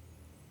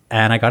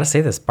 And I got to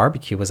say, this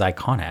barbecue was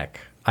iconic.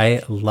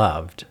 I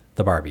loved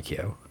the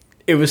barbecue.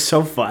 It was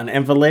so fun.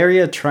 And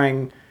Valeria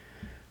trying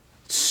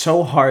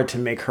so hard to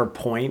make her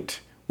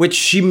point, which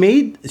she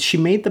made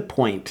the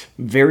point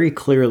very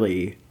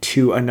clearly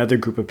to another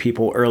group of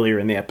people earlier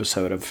in the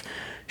episode of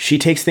she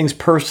takes things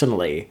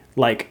personally,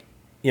 like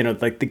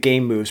the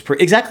game moves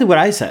exactly what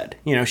I said.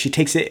 She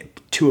takes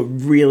it to a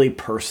really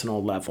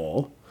personal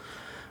level.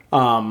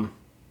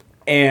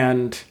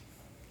 And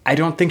I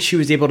don't think she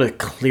was able to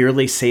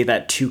clearly say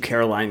that to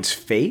Caroline's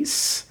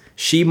face.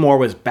 She more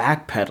was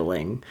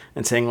backpedaling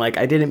and saying like,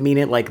 I didn't mean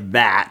it like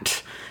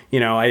that.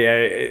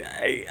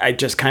 I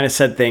just kind of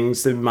said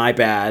things that my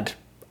bad.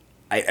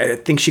 I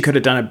think she could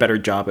have done a better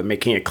job at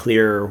making it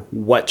clear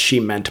what she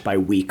meant by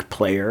weak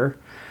player.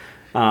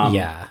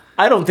 Yeah.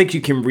 I don't think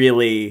you can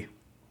really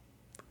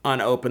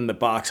unopen the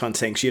box on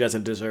saying she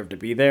doesn't deserve to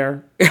be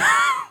there.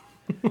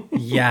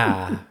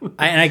 Yeah.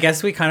 And I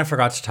guess we kind of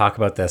forgot to talk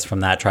about this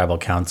from that tribal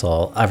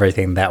council,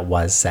 everything that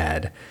was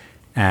said.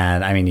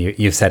 And I mean,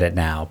 you've said it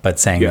now, but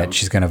saying that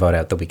she's going to vote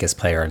out the weakest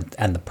player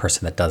and the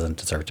person that doesn't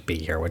deserve to be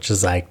here, which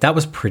is like, that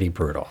was pretty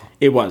brutal.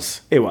 It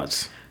was.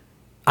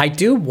 I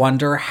do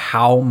wonder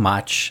how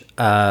much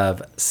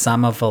of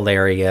some of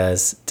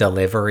Valeria's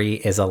delivery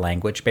is a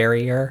language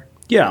barrier.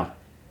 Yeah.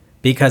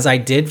 Because I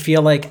did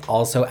feel like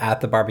also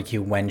at the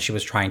barbecue when she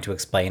was trying to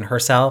explain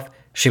herself,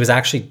 she was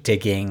actually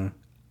digging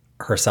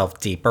herself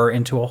deeper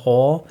into a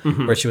hole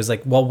where she was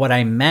like, well, what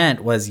I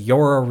meant was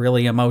you're a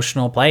really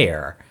emotional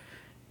player.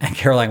 And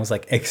Caroline was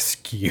like,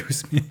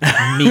 excuse me,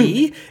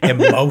 me?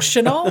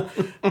 Emotional?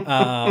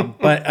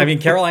 But I mean,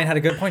 Caroline had a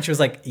good point. She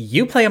was like,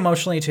 you play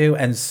emotionally too,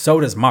 and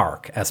so does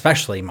Mark,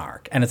 especially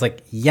Mark. And it's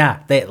like, yeah,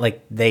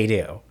 they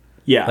do.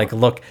 Yeah. Like,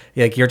 look,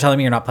 like you're telling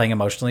me you're not playing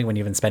emotionally when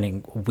you've been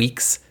spending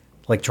weeks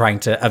like trying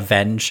to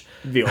avenge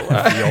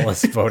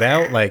Viola's vote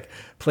out. Like,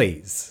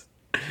 please.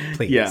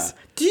 Yeah.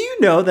 Do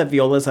you know that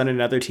Viola's on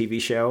another TV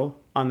show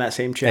on that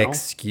same channel?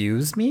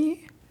 Excuse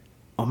me?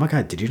 Oh my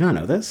God, did you not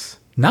know this?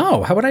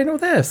 No, how would I know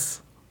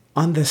this?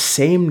 On the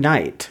same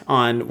night,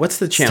 on what's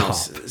the channel?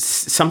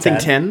 Something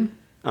 10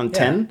 on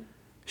 10.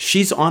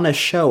 She's on a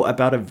show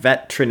about a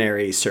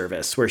veterinary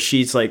service where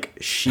she's like,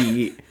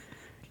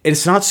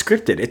 it's not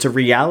scripted. It's a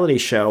reality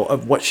show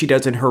of what she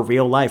does in her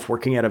real life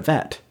working at a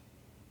vet.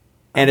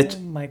 And oh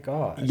my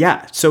God.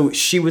 Yeah. So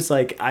she was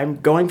like, I'm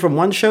going from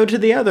one show to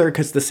the other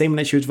because the same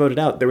night she was voted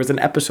out, there was an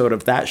episode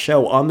of that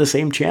show on the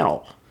same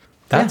channel.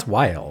 That's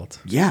wild.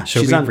 Yeah.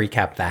 Should we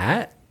recap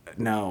that?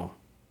 No.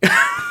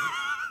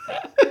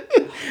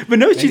 But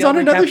no, she's on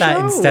another show.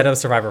 Instead of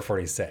Survivor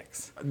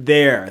 46.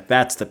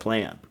 That's the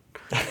plan.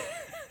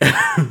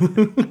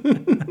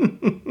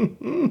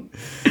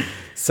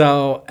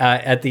 So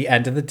at the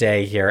end of the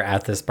day here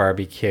at this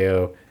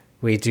barbecue,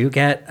 we do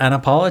get an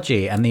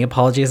apology, and the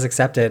apology is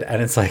accepted.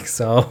 And it's like,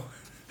 so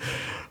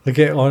like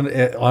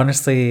it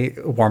honestly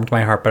warmed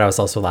my heart, but I was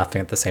also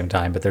laughing at the same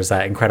time. But there's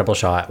that incredible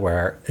shot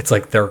where it's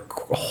like they're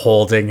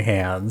holding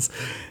hands,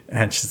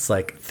 and she's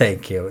like,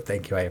 thank you,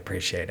 I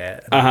appreciate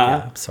it. And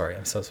yeah, I'm sorry,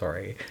 I'm so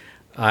sorry.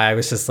 I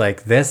was just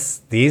like,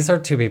 these are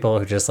two people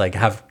who just like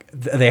have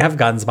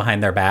guns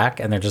behind their back,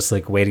 and they're just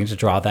like waiting to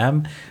draw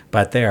them,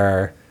 but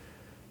they're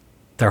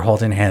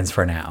holding hands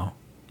for now.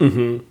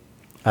 Mm-hmm.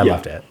 I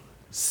loved it.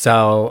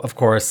 So, of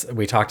course,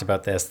 we talked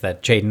about this,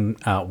 that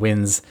Jaden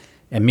wins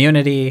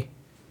immunity,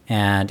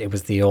 and it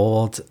was the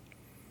old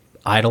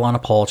idle on a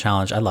pole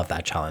challenge. I love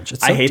that challenge.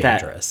 It's so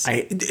dangerous.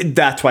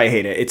 That's why I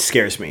hate it. It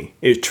scares me.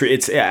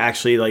 It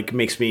actually like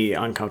makes me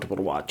uncomfortable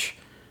to watch.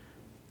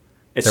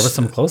 There was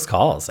some close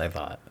calls, I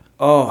thought.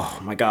 Oh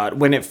my God.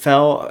 When it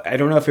fell, I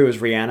don't know if it was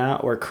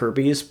Rihanna or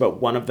Kirby's,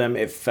 but one of them,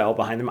 it fell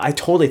behind them. I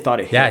totally thought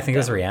it hit Yeah, I think them.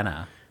 it was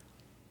Rihanna.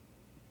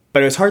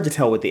 But it was hard to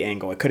tell with the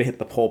angle. It could have hit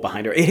the pole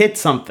behind her. It hit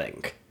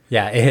something.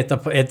 Yeah, it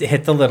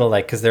hit the little,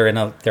 like, because they're in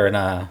a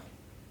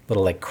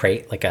little like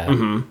crate, like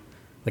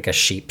a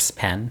sheep's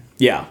pen.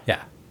 Yeah.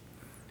 Yeah.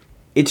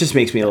 It just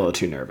makes me a little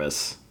too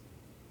nervous.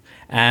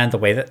 And the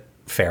way that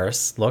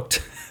Ferris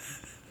looked,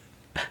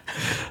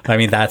 I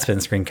mean, that's been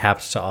screen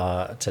capped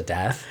to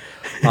death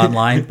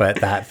online, but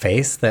that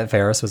face that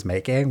Ferris was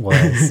making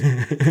was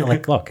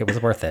like, look, it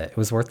was worth it. It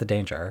was worth the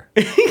danger.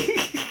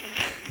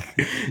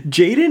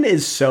 Jaden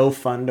is so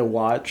fun to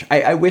watch.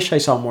 I wish I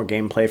saw more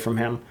gameplay from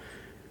him,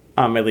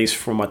 at least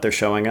from what they're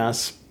showing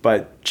us.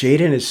 But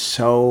Jaden is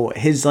so,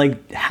 his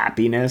like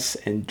happiness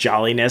and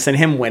jolliness and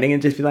him winning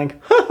and just be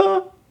like,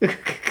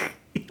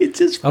 it's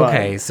just fun.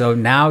 Okay, so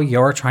now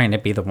you're trying to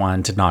be the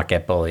one to not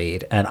get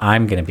bullied, and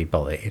I'm going to be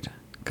bullied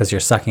because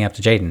you're sucking up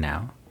to Jaden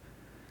now.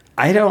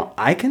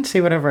 I can say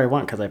whatever I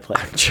want because I play.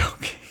 I'm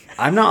joking.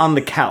 I'm not on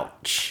the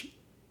couch,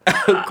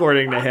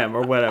 according to him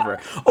or whatever.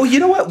 Oh, you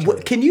know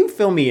what? Can you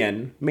fill me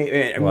in?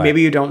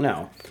 Maybe you don't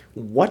know.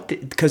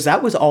 Because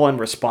that was all in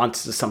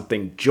response to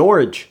something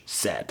George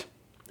said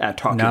at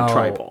Talking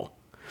Tribal.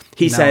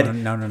 He said,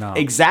 No.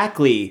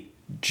 Exactly,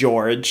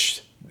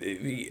 George.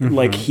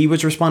 Like, he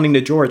was responding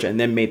to George and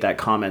then made that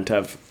comment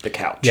of the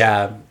couch.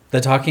 Yeah, the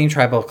Talking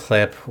Tribal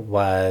clip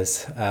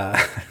was... now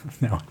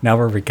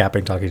we're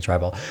recapping Talking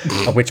Tribal,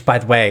 which, by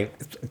the way,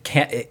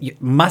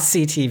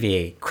 must-see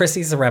TV.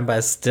 Chrissy Zaremba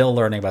is still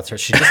learning about her.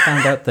 She just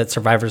found out that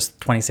Survivor's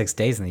 26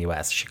 days in the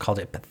U.S. She called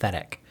it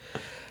pathetic.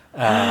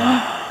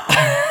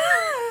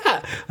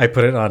 I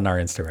put it on our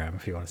Instagram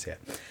if you want to see it.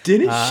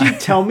 Didn't she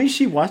tell me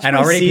she watched and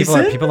my already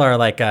season? people are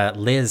like,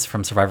 Liz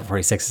from Survivor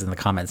 46 is in the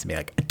comments and be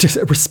like,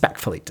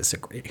 respectfully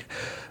disagree.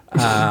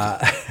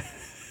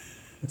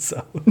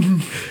 So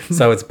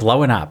it's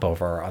blowing up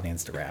over on the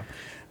Instagram.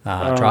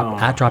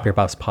 Drop your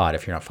buffs pod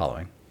if you're not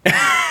following.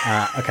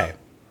 Okay.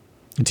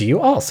 Do you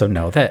also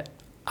know that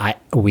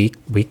we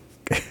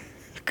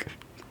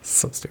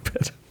so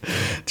stupid.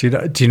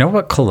 Do you know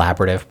what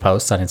collaborative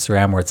posts on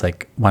Instagram where it's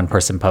like one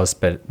person posts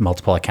but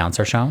multiple accounts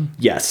are shown?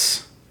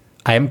 Yes.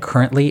 I am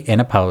currently in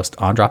a post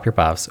on Drop Your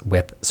Buffs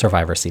with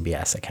Survivor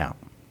CBS account.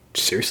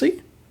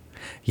 Seriously?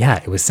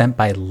 Yeah, it was sent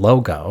by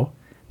Logo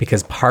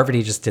because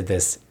Parvati just did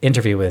this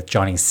interview with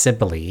Johnny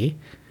Sibley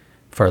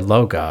for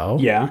Logo.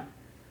 Yeah.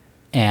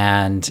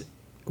 And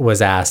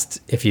was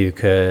asked if you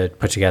could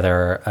put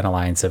together an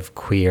alliance of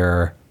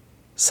queer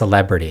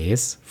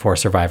celebrities for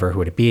Survivor, who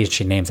would it be?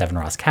 She names Evan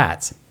Ross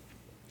Katz.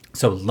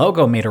 So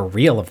Logo made a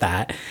reel of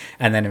that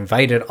and then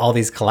invited all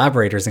these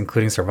collaborators,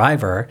 including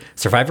Survivor.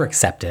 Survivor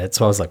accepted.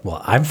 So I was like,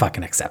 well, I'm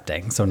fucking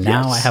accepting. So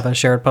now I have a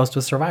shared post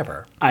with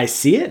Survivor. I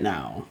see it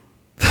now.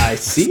 I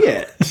see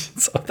it.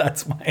 So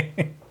that's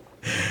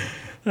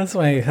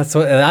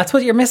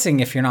what you're missing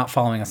if you're not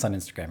following us on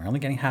Instagram. You're only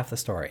getting half the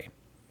story.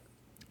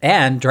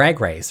 And Drag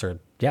Race,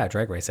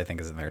 Drag Race I think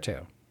is in there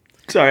too.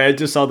 Sorry, I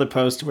just saw the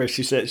post where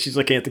she said she's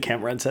looking at the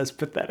camera and says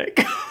pathetic.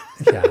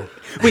 Yeah.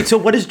 Wait, so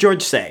what does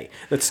George say?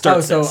 Let's start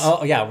this.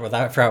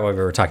 I forgot what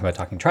we were talking about,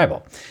 Talking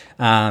Tribal.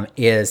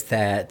 Is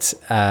that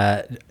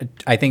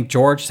I think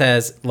George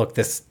says, look,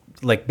 this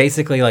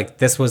basically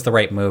this was the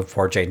right move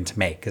for Jaden to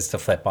make, is to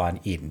flip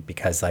on Eden,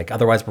 because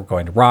otherwise we're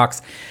going to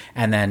rocks.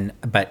 And then,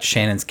 but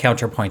Shannon's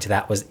counterpoint to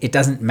that was, it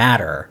doesn't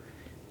matter.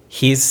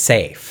 He's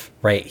safe,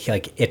 right?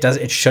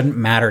 It shouldn't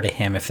matter to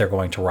him if they're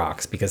going to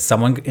rocks, because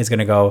someone is going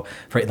to go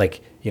for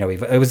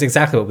it was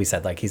exactly what we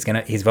said.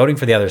 He's voting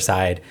for the other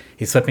side.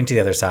 He's flipping to the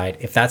other side.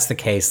 If that's the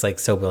case,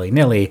 so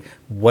willy-nilly,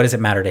 what does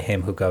it matter to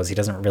him who goes? He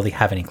doesn't really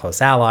have any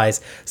close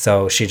allies.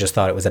 So she just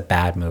thought it was a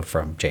bad move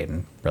from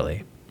Jaden,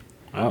 really.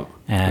 Oh,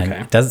 and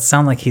okay. It doesn't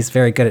sound like he's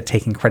very good at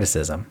taking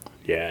criticism.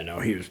 Yeah, no,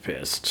 he was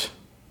pissed.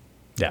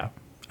 Yeah.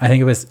 I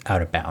think it was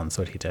out of bounds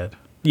what he did.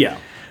 Yeah.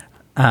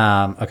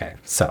 Okay,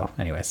 so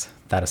anyways,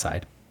 that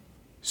aside.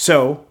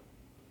 So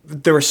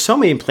there were so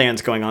many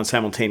plans going on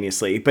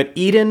simultaneously, but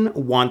Eden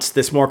wants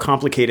this more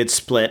complicated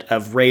split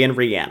of Ray and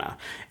Rihanna.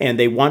 And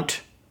they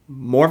want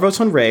more votes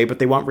on Ray, but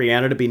they want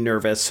Rihanna to be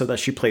nervous so that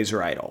she plays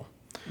her idol.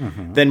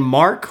 Then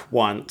Mark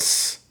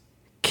wants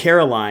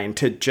Caroline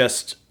to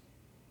just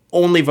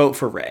only vote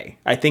for Ray.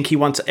 I think he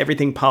wants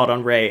everything piled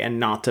on Ray and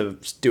not to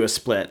do a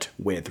split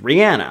with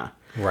Rhianna.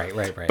 Right.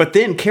 But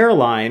then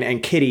Caroline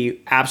and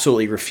Kitty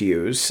absolutely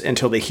refuse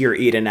until they hear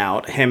Eden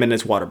out, him and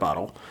his water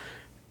bottle.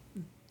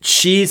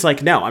 She's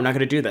like, no, I'm not going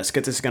to do this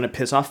because this is going to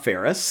piss off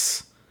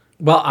Ferris.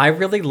 Well, I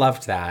really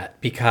loved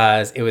that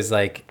because it was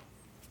like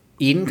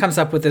Eden comes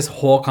up with this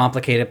whole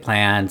complicated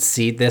plan,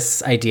 see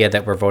this idea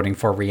that we're voting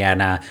for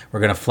Rhianna. We're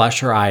going to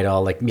flush her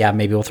idol. Like, yeah,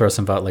 maybe we'll throw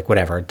some vote, like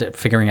whatever,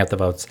 figuring out the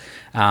votes.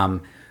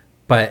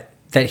 But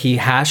that he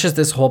hashes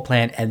this whole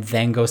plan and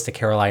then goes to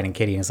Caroline and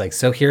Kitty and is like,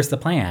 so here's the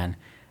plan.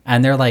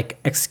 And they're like,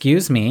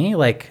 excuse me?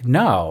 Like,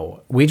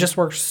 no, we just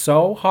worked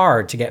so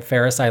hard to get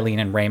Ferris, Eileen,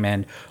 and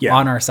Raymond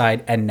on our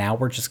side. And now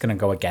we're just going to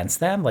go against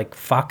them? Like,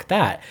 fuck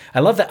that. I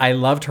love that. I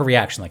loved her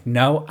reaction. Like,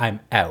 no, I'm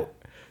out.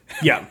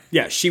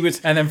 Yeah, she was.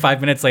 And then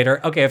 5 minutes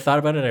later, okay, I've thought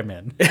about it, I'm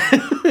in.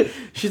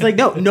 She's like,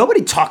 no,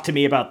 nobody talked to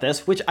me about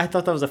this, which I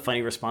thought that was a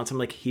funny response. I'm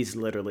like, he's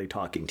literally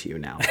talking to you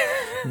now.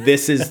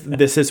 This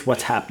is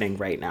what's happening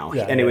right now.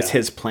 It was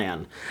his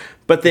plan.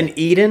 But then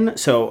Eden,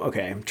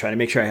 okay, I'm trying to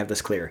make sure I have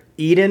this clear.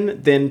 Eden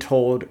then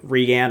told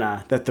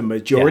Rhianna that the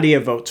majority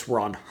of votes were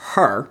on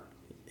her.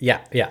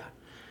 Yeah.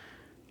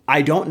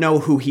 I don't know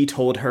who he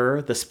told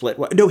her the split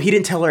was. No, he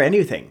didn't tell her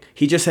anything.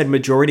 He just said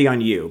majority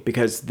on you,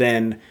 because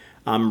then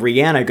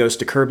Rhianna goes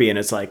to Kirby and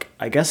is like,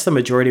 I guess the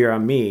majority are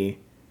on me,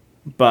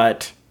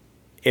 but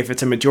if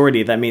it's a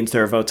majority, that means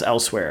there are votes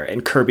elsewhere.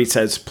 And Kirby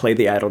says, play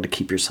the idol to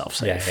keep yourself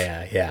safe.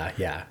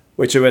 Yeah.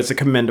 Which was a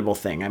commendable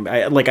thing.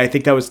 I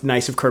think that was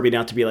nice of Kirby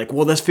not to be like,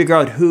 well, let's figure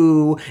out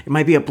who. It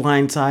might be a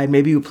blind side.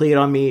 Maybe you play it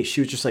on me.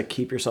 She was just like,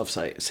 keep yourself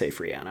safe,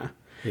 Rhianna.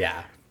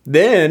 Yeah.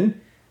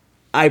 Then,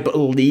 I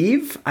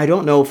believe, I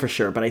don't know for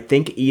sure, but I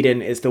think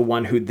Eden is the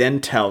one who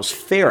then tells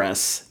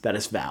Ferris that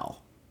it's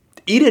Val.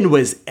 Eden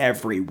was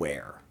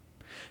everywhere.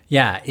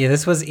 Yeah,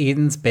 this was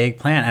Eden's big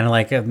plan. And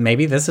like,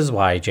 maybe this is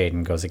why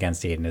Jaden goes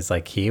against Eden, is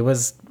like he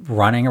was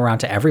running around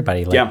to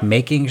everybody, like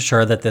making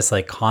sure that this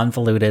like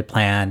convoluted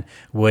plan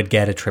would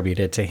get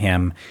attributed to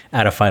him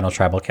at a final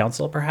tribal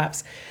council,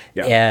 perhaps.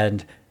 Yeah.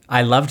 And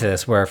I loved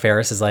this where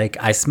Ferris is like,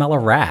 I smell a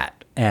rat.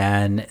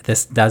 And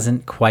this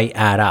doesn't quite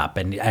add up.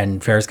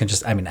 And Ferris can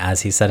just, I mean,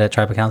 as he said at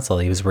Tribal Council,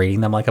 he was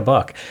reading them like a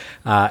book.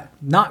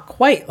 Not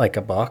quite like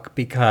a book,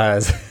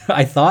 because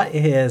I thought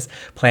his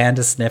plan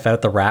to sniff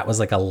out the rat was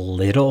like a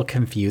little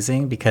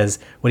confusing, because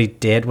what he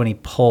did when he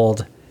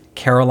pulled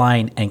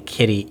Caroline and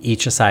Kitty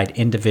each aside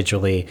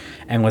individually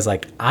and was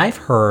like, I've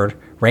heard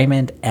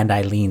Raymond and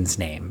Eileen's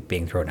name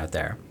being thrown out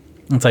there.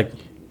 And it's like,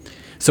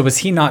 so was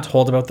he not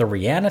told about the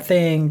Rhianna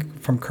thing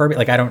from Kirby?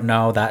 Like, I don't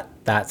know,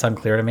 that's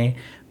unclear to me.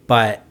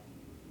 But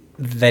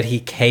that he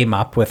came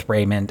up with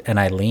Raymond and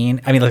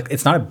Eileen, I mean, look,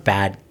 it's not a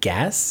bad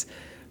guess,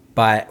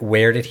 but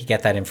where did he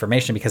get that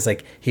information? Because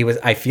like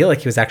I feel like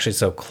he was actually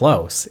so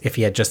close. If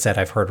he had just said,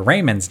 I've heard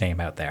Raymond's name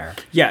out there.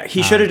 Yeah,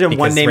 he should have done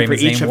one name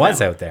Raymond's for each name of was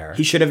them. Out there.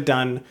 He should have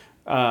done,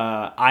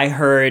 I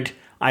heard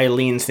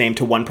Eileen's name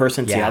to one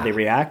person, see how they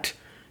react.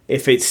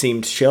 If it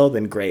seemed chill,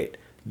 then great.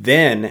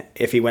 Then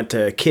if he went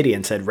to Kitty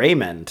and said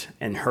Raymond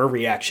and her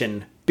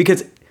reaction,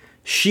 because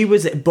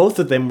both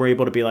of them were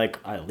able to be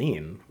like,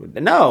 Eileen,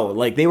 no,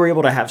 like they were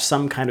able to have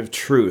some kind of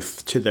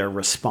truth to their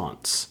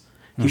response.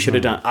 He should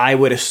have done, I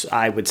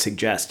would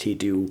suggest he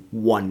do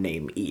one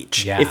name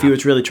each if he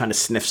was really trying to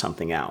sniff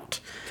something out.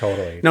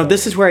 Totally. Now,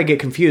 this is where I get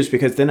confused,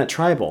 because then at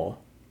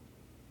Tribal,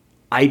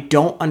 I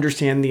don't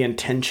understand the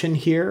intention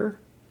here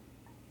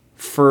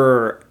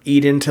for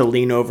Eden to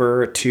lean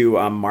over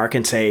to Mark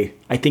and say,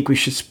 I think we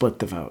should split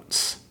the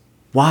votes.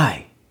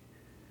 Why?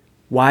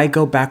 Why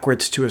go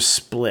backwards to a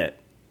split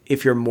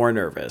if you're more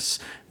nervous?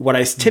 What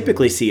I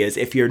typically see is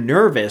if you're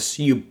nervous,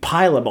 you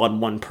pile them on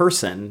one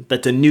person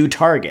that's a new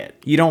target.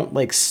 You don't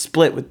like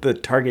split with the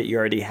target you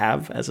already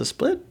have as a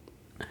split.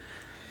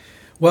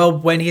 Well,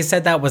 when he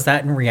said that, was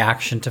that in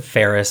reaction to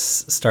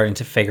Ferris starting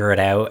to figure it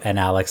out and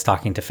Alex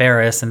talking to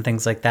Ferris and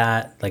things like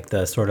that? Like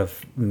the sort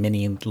of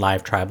mini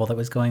live tribal that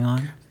was going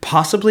on?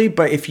 Possibly,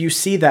 but if you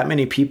see that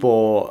many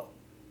people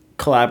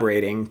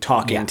collaborating,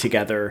 talking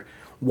together,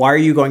 why are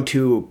you going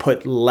to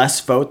put less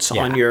votes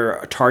on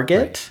your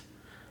target? Right.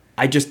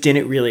 I just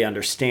didn't really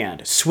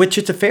understand. Switch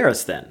it to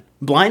Ferris then.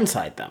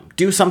 Blindside them.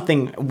 Do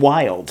something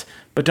wild.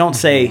 But don't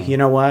say, you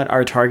know what,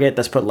 our target,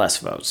 let's put less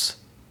votes.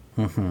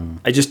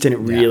 I just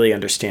didn't really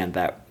understand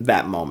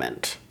that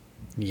moment.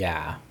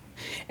 Yeah.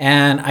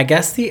 And I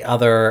guess the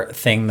other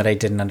thing that I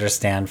didn't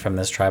understand from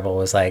this tribal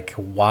was like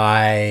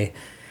why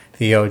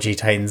the OG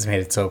Titans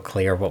made it so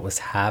clear what was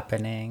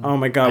happening. Oh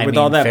my God, with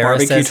all that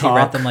Ferris barbecue says talk. He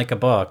read them like a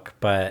book,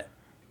 but...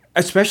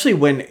 Especially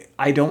when,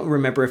 I don't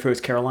remember if it was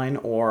Caroline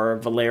or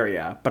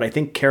Valeria, but I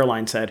think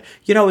Caroline said,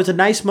 you know, it was a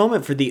nice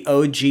moment for the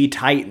OG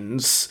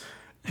Titans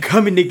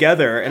coming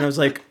together. And I was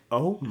like,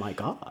 oh my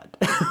God.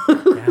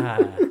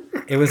 Yeah.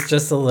 It was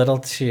just a little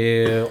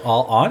too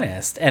all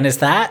honest. And is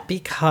that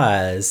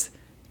because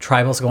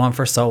tribals go on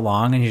for so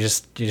long and you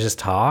just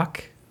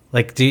talk?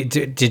 Like,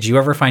 did you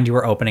ever find you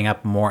were opening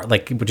up more?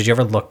 Like, did you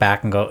ever look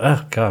back and go,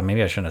 oh God,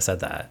 maybe I shouldn't have said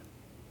that?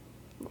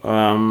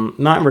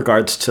 Not in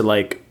regards to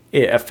like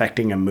it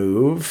affecting a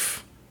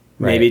move.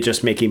 Maybe Right.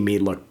 just making me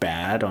look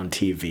bad on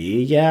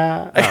TV.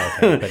 Yeah. Oh,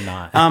 okay, but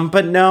not.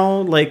 But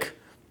no, like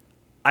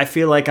I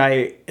feel like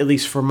at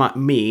least for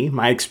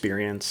my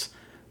experience,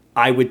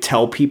 I would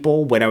tell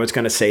people when I was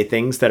going to say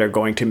things that are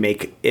going to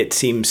make it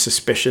seem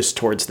suspicious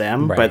towards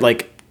them, Right. but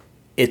like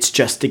it's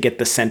just to get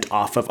the scent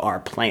off of our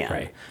plan.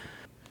 Right.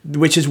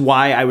 Which is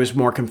why I was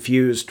more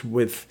confused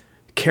with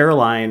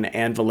Caroline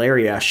and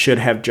Valeria should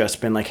have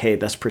just been like, hey,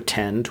 let's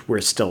pretend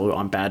we're still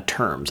on bad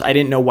terms. I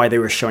didn't know why they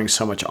were showing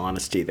so much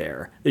honesty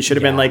there. They should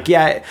have been Yeah. like,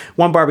 yeah,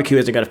 one barbecue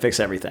isn't going to fix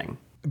everything.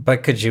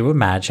 But could you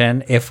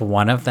imagine if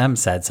one of them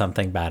said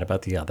something bad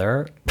about the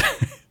other?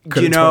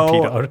 You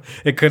know,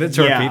 It could have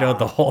torpedoed yeah.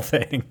 the whole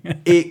thing.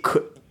 It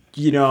could,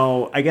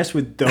 I guess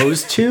with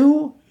those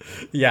two,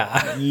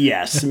 Yeah.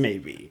 yes,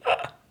 maybe.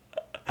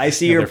 I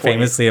see They're your point.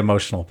 famously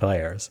emotional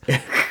players.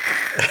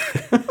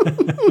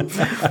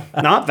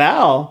 Not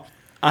Val.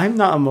 I'm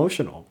not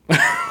emotional.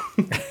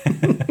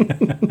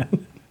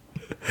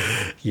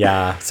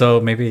 Yeah. So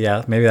maybe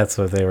that's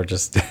what they were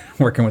just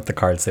working with the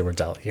cards they were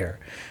dealt here.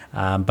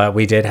 But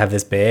we did have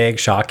this big,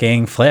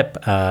 shocking flip,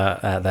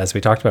 as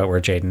we talked about, where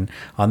Jaden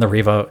on the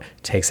revote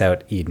takes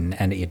out Eden,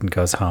 and Eden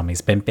goes home.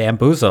 He's been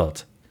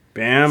bamboozled.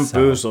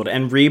 Bamboozled.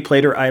 And Rhea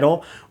played her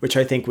idol, which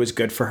I think was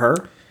good for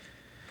her.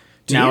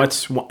 Now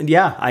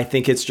I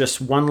think it's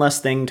just one less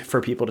thing for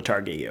people to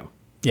target you.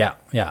 Yeah.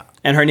 Yeah.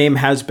 And her name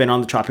has been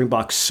on the chopping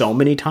block so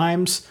many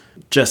times.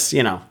 Just,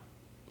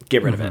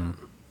 get rid of it.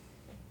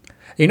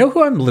 You know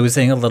who I'm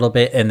losing a little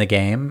bit in the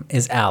game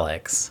is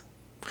Alex.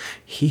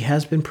 He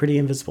has been pretty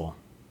invisible.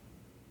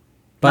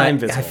 But Not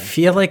invisible.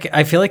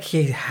 I feel like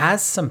he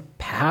has some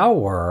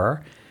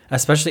power,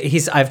 especially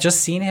I've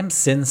just seen him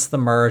since the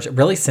merge,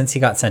 really since he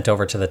got sent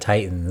over to the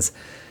Titans,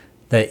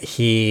 that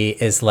he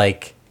is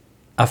like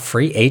a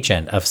free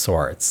agent of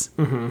sorts.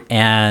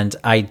 And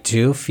I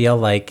do feel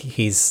like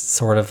he's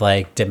sort of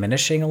like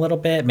diminishing a little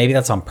bit. Maybe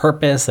that's on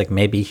purpose. Like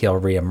maybe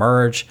he'll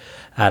reemerge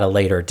at a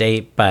later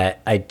date. But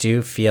I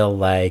do feel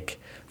like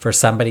for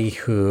somebody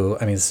who,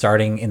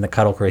 starting in the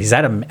Cuddle Crew, he's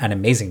had an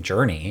amazing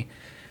journey.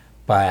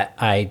 But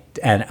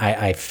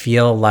I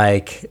feel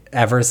like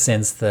ever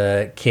since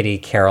the Kitty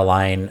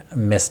Caroline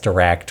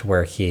misdirect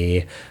where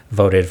he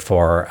voted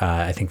for,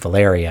 I think,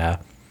 Valeria,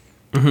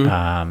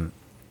 when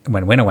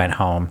Winna went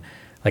home,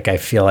 like I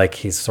feel like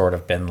he's sort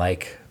of been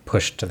like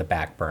pushed to the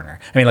back burner.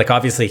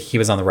 Obviously he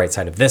was on the right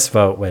side of this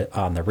vote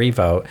on the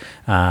revote,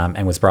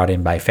 and was brought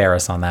in by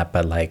Ferris on that.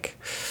 But like,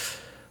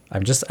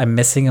 I'm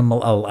missing him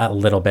a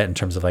little bit in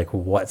terms of like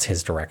what's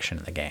his direction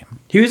in the game.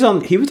 He was on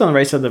the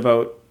right side of the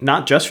vote,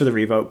 not just for the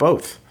revote,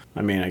 both.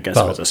 I guess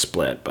it was a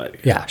split,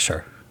 but Yeah,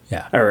 sure.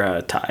 Yeah. or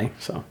a tie.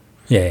 So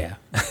Yeah.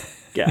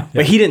 yeah,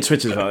 but he didn't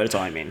switch his vote. That's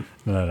all I mean.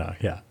 No.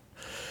 Yeah.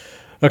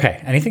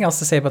 Okay. Anything else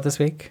to say about this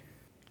week?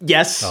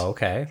 Yes. Oh,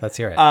 okay. Let's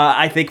hear it.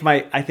 I think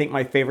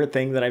my favorite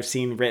thing that I've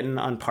seen written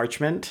on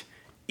parchment: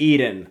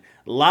 Eden,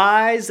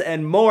 lies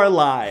and more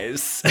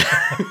lies.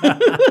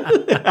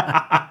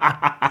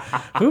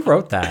 Who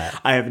wrote that?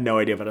 I have no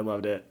idea, but I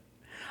loved it.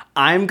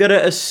 I'm gonna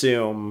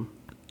assume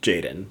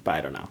Jaden, but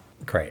I don't know.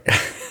 Great.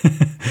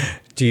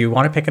 Do you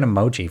want to pick an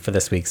emoji for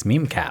this week's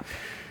meme cap?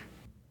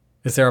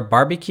 Is there a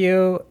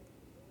barbecue,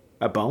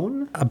 A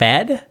bone? a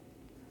bed?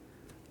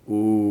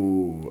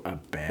 Ooh, a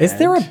bed. Is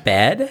there a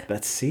bed?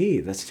 Let's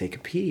see. Let's take a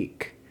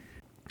peek.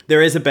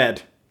 There is a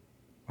bed.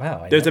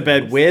 Wow. There's a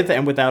bed with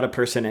and without a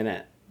person in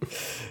it.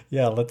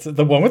 Yeah,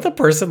 the one with the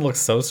person looks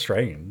so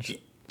strange.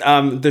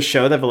 The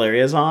show that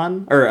Valeria's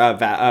on, or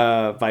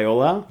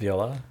Viola,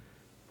 Viola?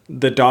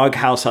 The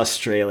Doghouse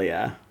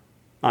Australia,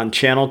 on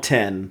Channel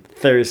 10,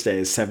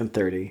 Thursdays,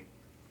 7:30.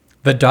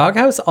 The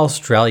Doghouse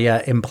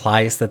Australia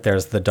implies that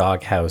there's the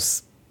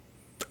Doghouse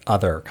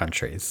other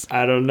countries.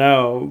 I don't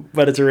know,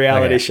 but it's a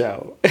reality Okay.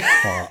 show.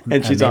 Well,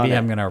 And she's maybe on it.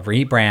 I'm going to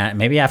rebrand.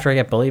 Maybe after I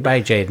get bullied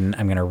by Jaden,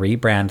 I'm going to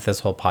rebrand this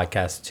whole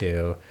podcast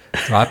to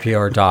Drop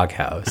Your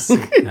Doghouse.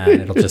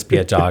 And it'll just be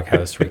a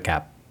Doghouse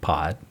recap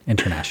pod,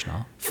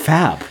 international.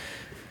 Fab.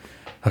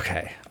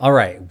 Okay. All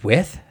right.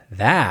 With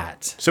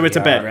that. So it's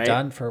we a bed, are right?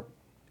 Done for.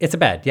 It's a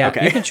bed. Yeah.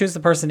 Okay. You can choose the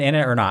person in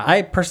it or not.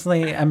 I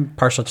personally am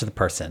partial to the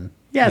person.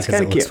 Yeah, it's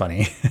because kinda it looks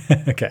funny.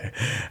 Okay.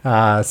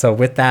 So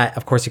with that,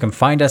 of course, you can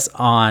find us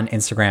on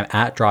Instagram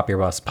at Drop Your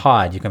Buffs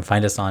Pod. You can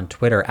find us on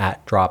Twitter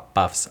at Drop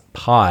Buffs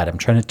Pod. I'm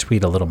trying to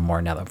tweet a little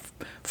more now that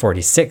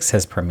 46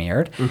 has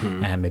premiered,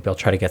 and maybe I'll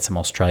try to get some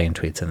Australian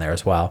tweets in there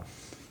as well.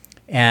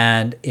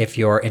 And if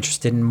you're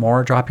interested in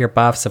more Drop Your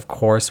Buffs, of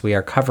course, we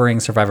are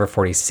covering Survivor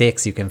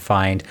 46. You can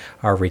find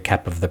our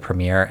recap of the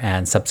premiere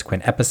and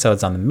subsequent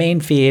episodes on the main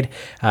feed.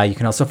 You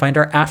can also find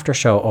our after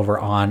show over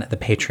on the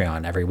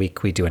Patreon. Every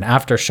week we do an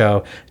after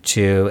show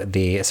to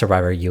the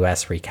Survivor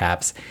US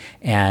recaps.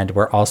 And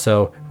we're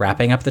also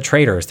wrapping up the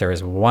Traitors. There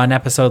is one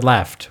episode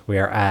left. We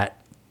are at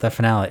the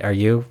finale. Are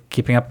you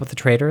keeping up with the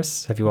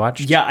Traitors? Have you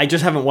watched? Yeah, I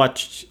just haven't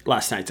watched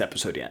last night's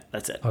episode yet.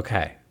 That's it.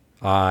 Okay.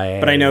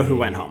 But I know who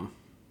went home.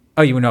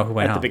 Oh, you know who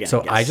went At the home. beginning,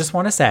 So I yes. just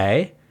want to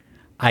say,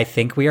 I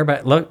think we are.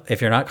 But look, if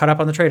you're not caught up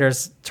on the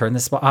Traitors, turn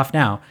this off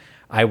now.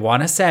 I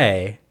want to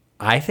say,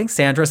 I think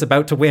Sandra's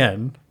about to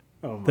win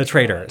the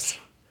Traitors.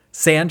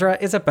 Sandra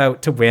is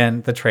about to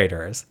win the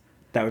Traitors.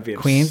 That would be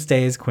Queen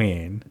stays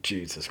queen.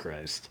 Jesus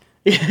Christ.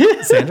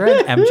 Sandra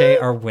and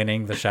MJ are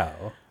winning the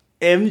show.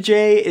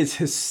 MJ is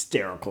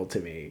hysterical to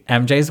me.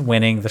 MJ's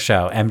winning the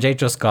show. MJ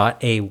just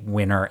got a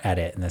winner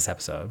edit in this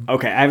episode.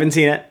 Okay, I haven't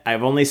seen it.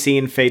 I've only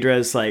seen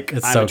Phaedra's like,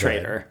 It's I'm so a good.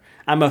 traitor.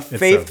 I'm a so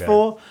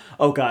faithful.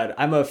 Oh God,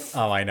 I'm a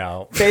Oh, I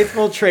know.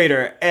 faithful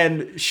traitor.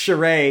 And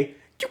Sheree,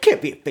 you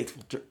can't be a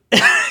faithful traitor.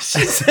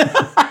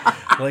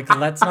 Like,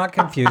 let's not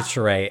confuse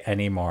Sheree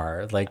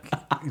anymore. Like,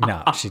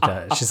 no, she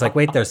does. She's like,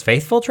 wait, there's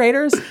faithful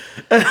traitors?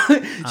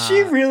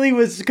 She really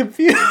was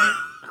confused.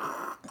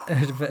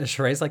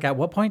 Sheree's like, at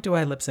what point do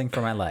I lip sync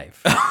for my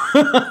life?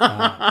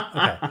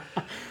 Okay.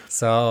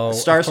 So,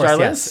 Star of course, Starless,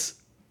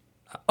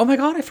 yes. Oh my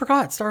God, I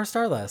forgot.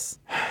 Starless.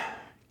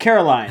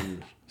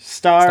 Caroline,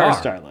 Star.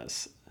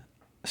 Starless,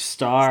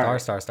 Star,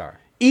 Star.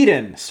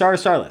 Eden,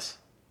 Starless,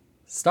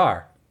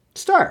 Star.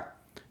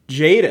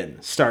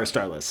 Jaden,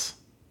 Starless.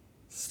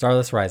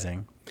 Starless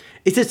Rising.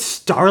 Is it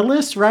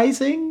Starless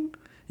Rising?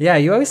 Yeah,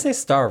 you always say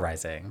Star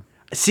Rising.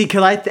 See,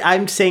 because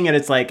I'm saying it,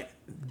 it's like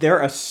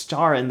they're a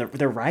star and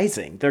they're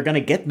rising. They're gonna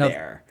get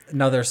there.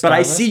 No, they're But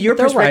starless. I see your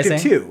they're perspective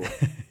rising. too.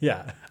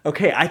 Yeah.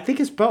 Okay, I think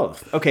it's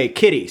both. Okay,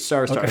 Kitty,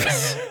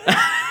 Starless.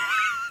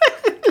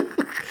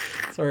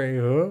 Sorry,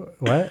 who?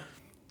 What?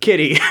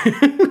 Kitty.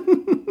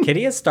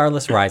 Kitty is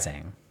Starless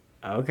Rising.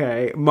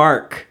 Okay,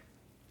 Mark.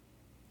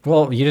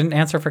 Well, you didn't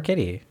answer for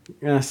Kitty.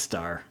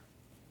 Star.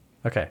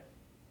 Okay.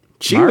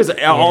 She Mark was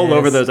all is-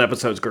 over those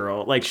episodes,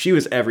 girl. Like, she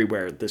was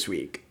everywhere this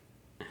week.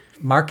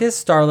 Mark is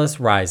Starless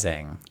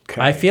Rising.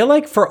 Okay. I feel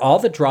like for all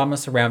the drama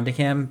surrounding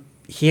him,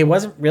 he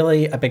wasn't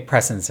really a big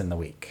presence in the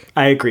week.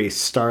 I agree.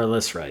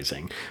 Starless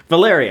Rising.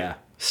 Valeria.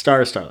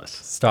 Starless.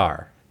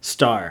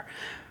 Star.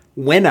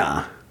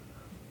 Winna.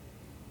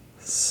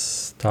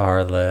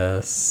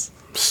 Starless.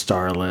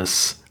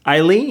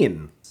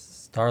 Eileen.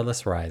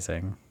 Starless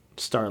Rising.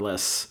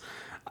 Starless.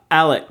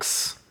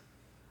 Alex.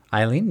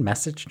 Eileen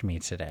messaged me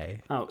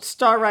today. Oh,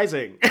 Star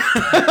Rising.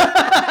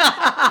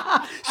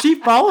 She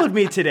followed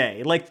me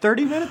today, like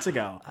 30 minutes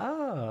ago.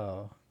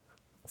 Oh.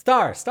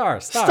 Star. Star.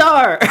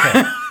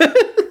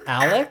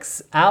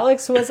 Alex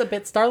was a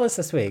bit starless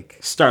this week.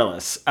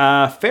 Starless.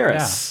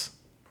 Ferris.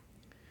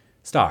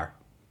 Star.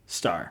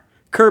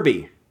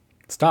 Kirby.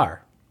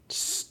 Star.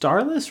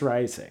 Starless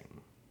Rising.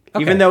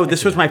 Okay, Even though I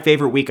this see was my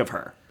favorite week of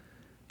her.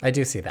 I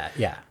do see that.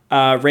 Yeah.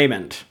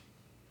 Raymond.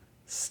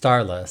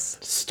 Starless.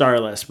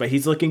 But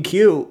he's looking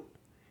cute.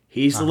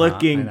 He's I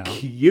looking know.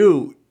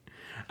 cute.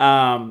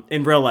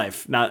 In real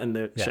life, not in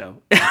the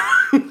show.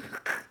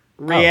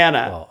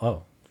 Rihanna.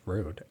 Oh,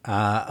 rude.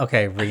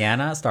 Okay,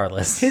 Rihanna,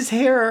 Starless. His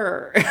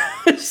hair.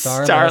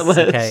 Starless,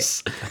 okay.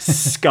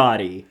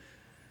 Scotty.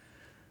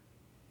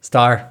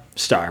 Star.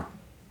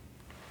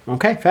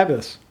 Okay,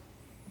 fabulous.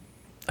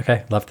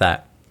 Okay, love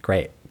that.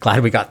 Great.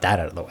 Glad we got that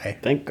out of the way.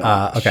 Thank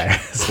God. Okay.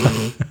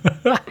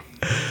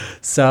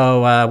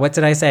 So what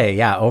did I say?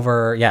 Yeah,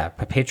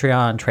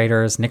 Patreon,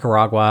 Traders,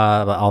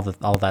 Nicaragua,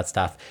 all that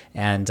stuff.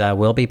 And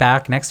we'll be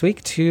back next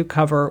week to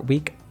cover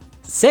week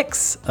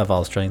 6 of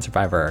Australian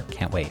Survivor.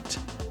 Can't wait.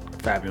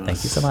 Fabulous.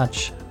 Thank you so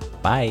much.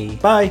 Bye.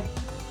 Bye.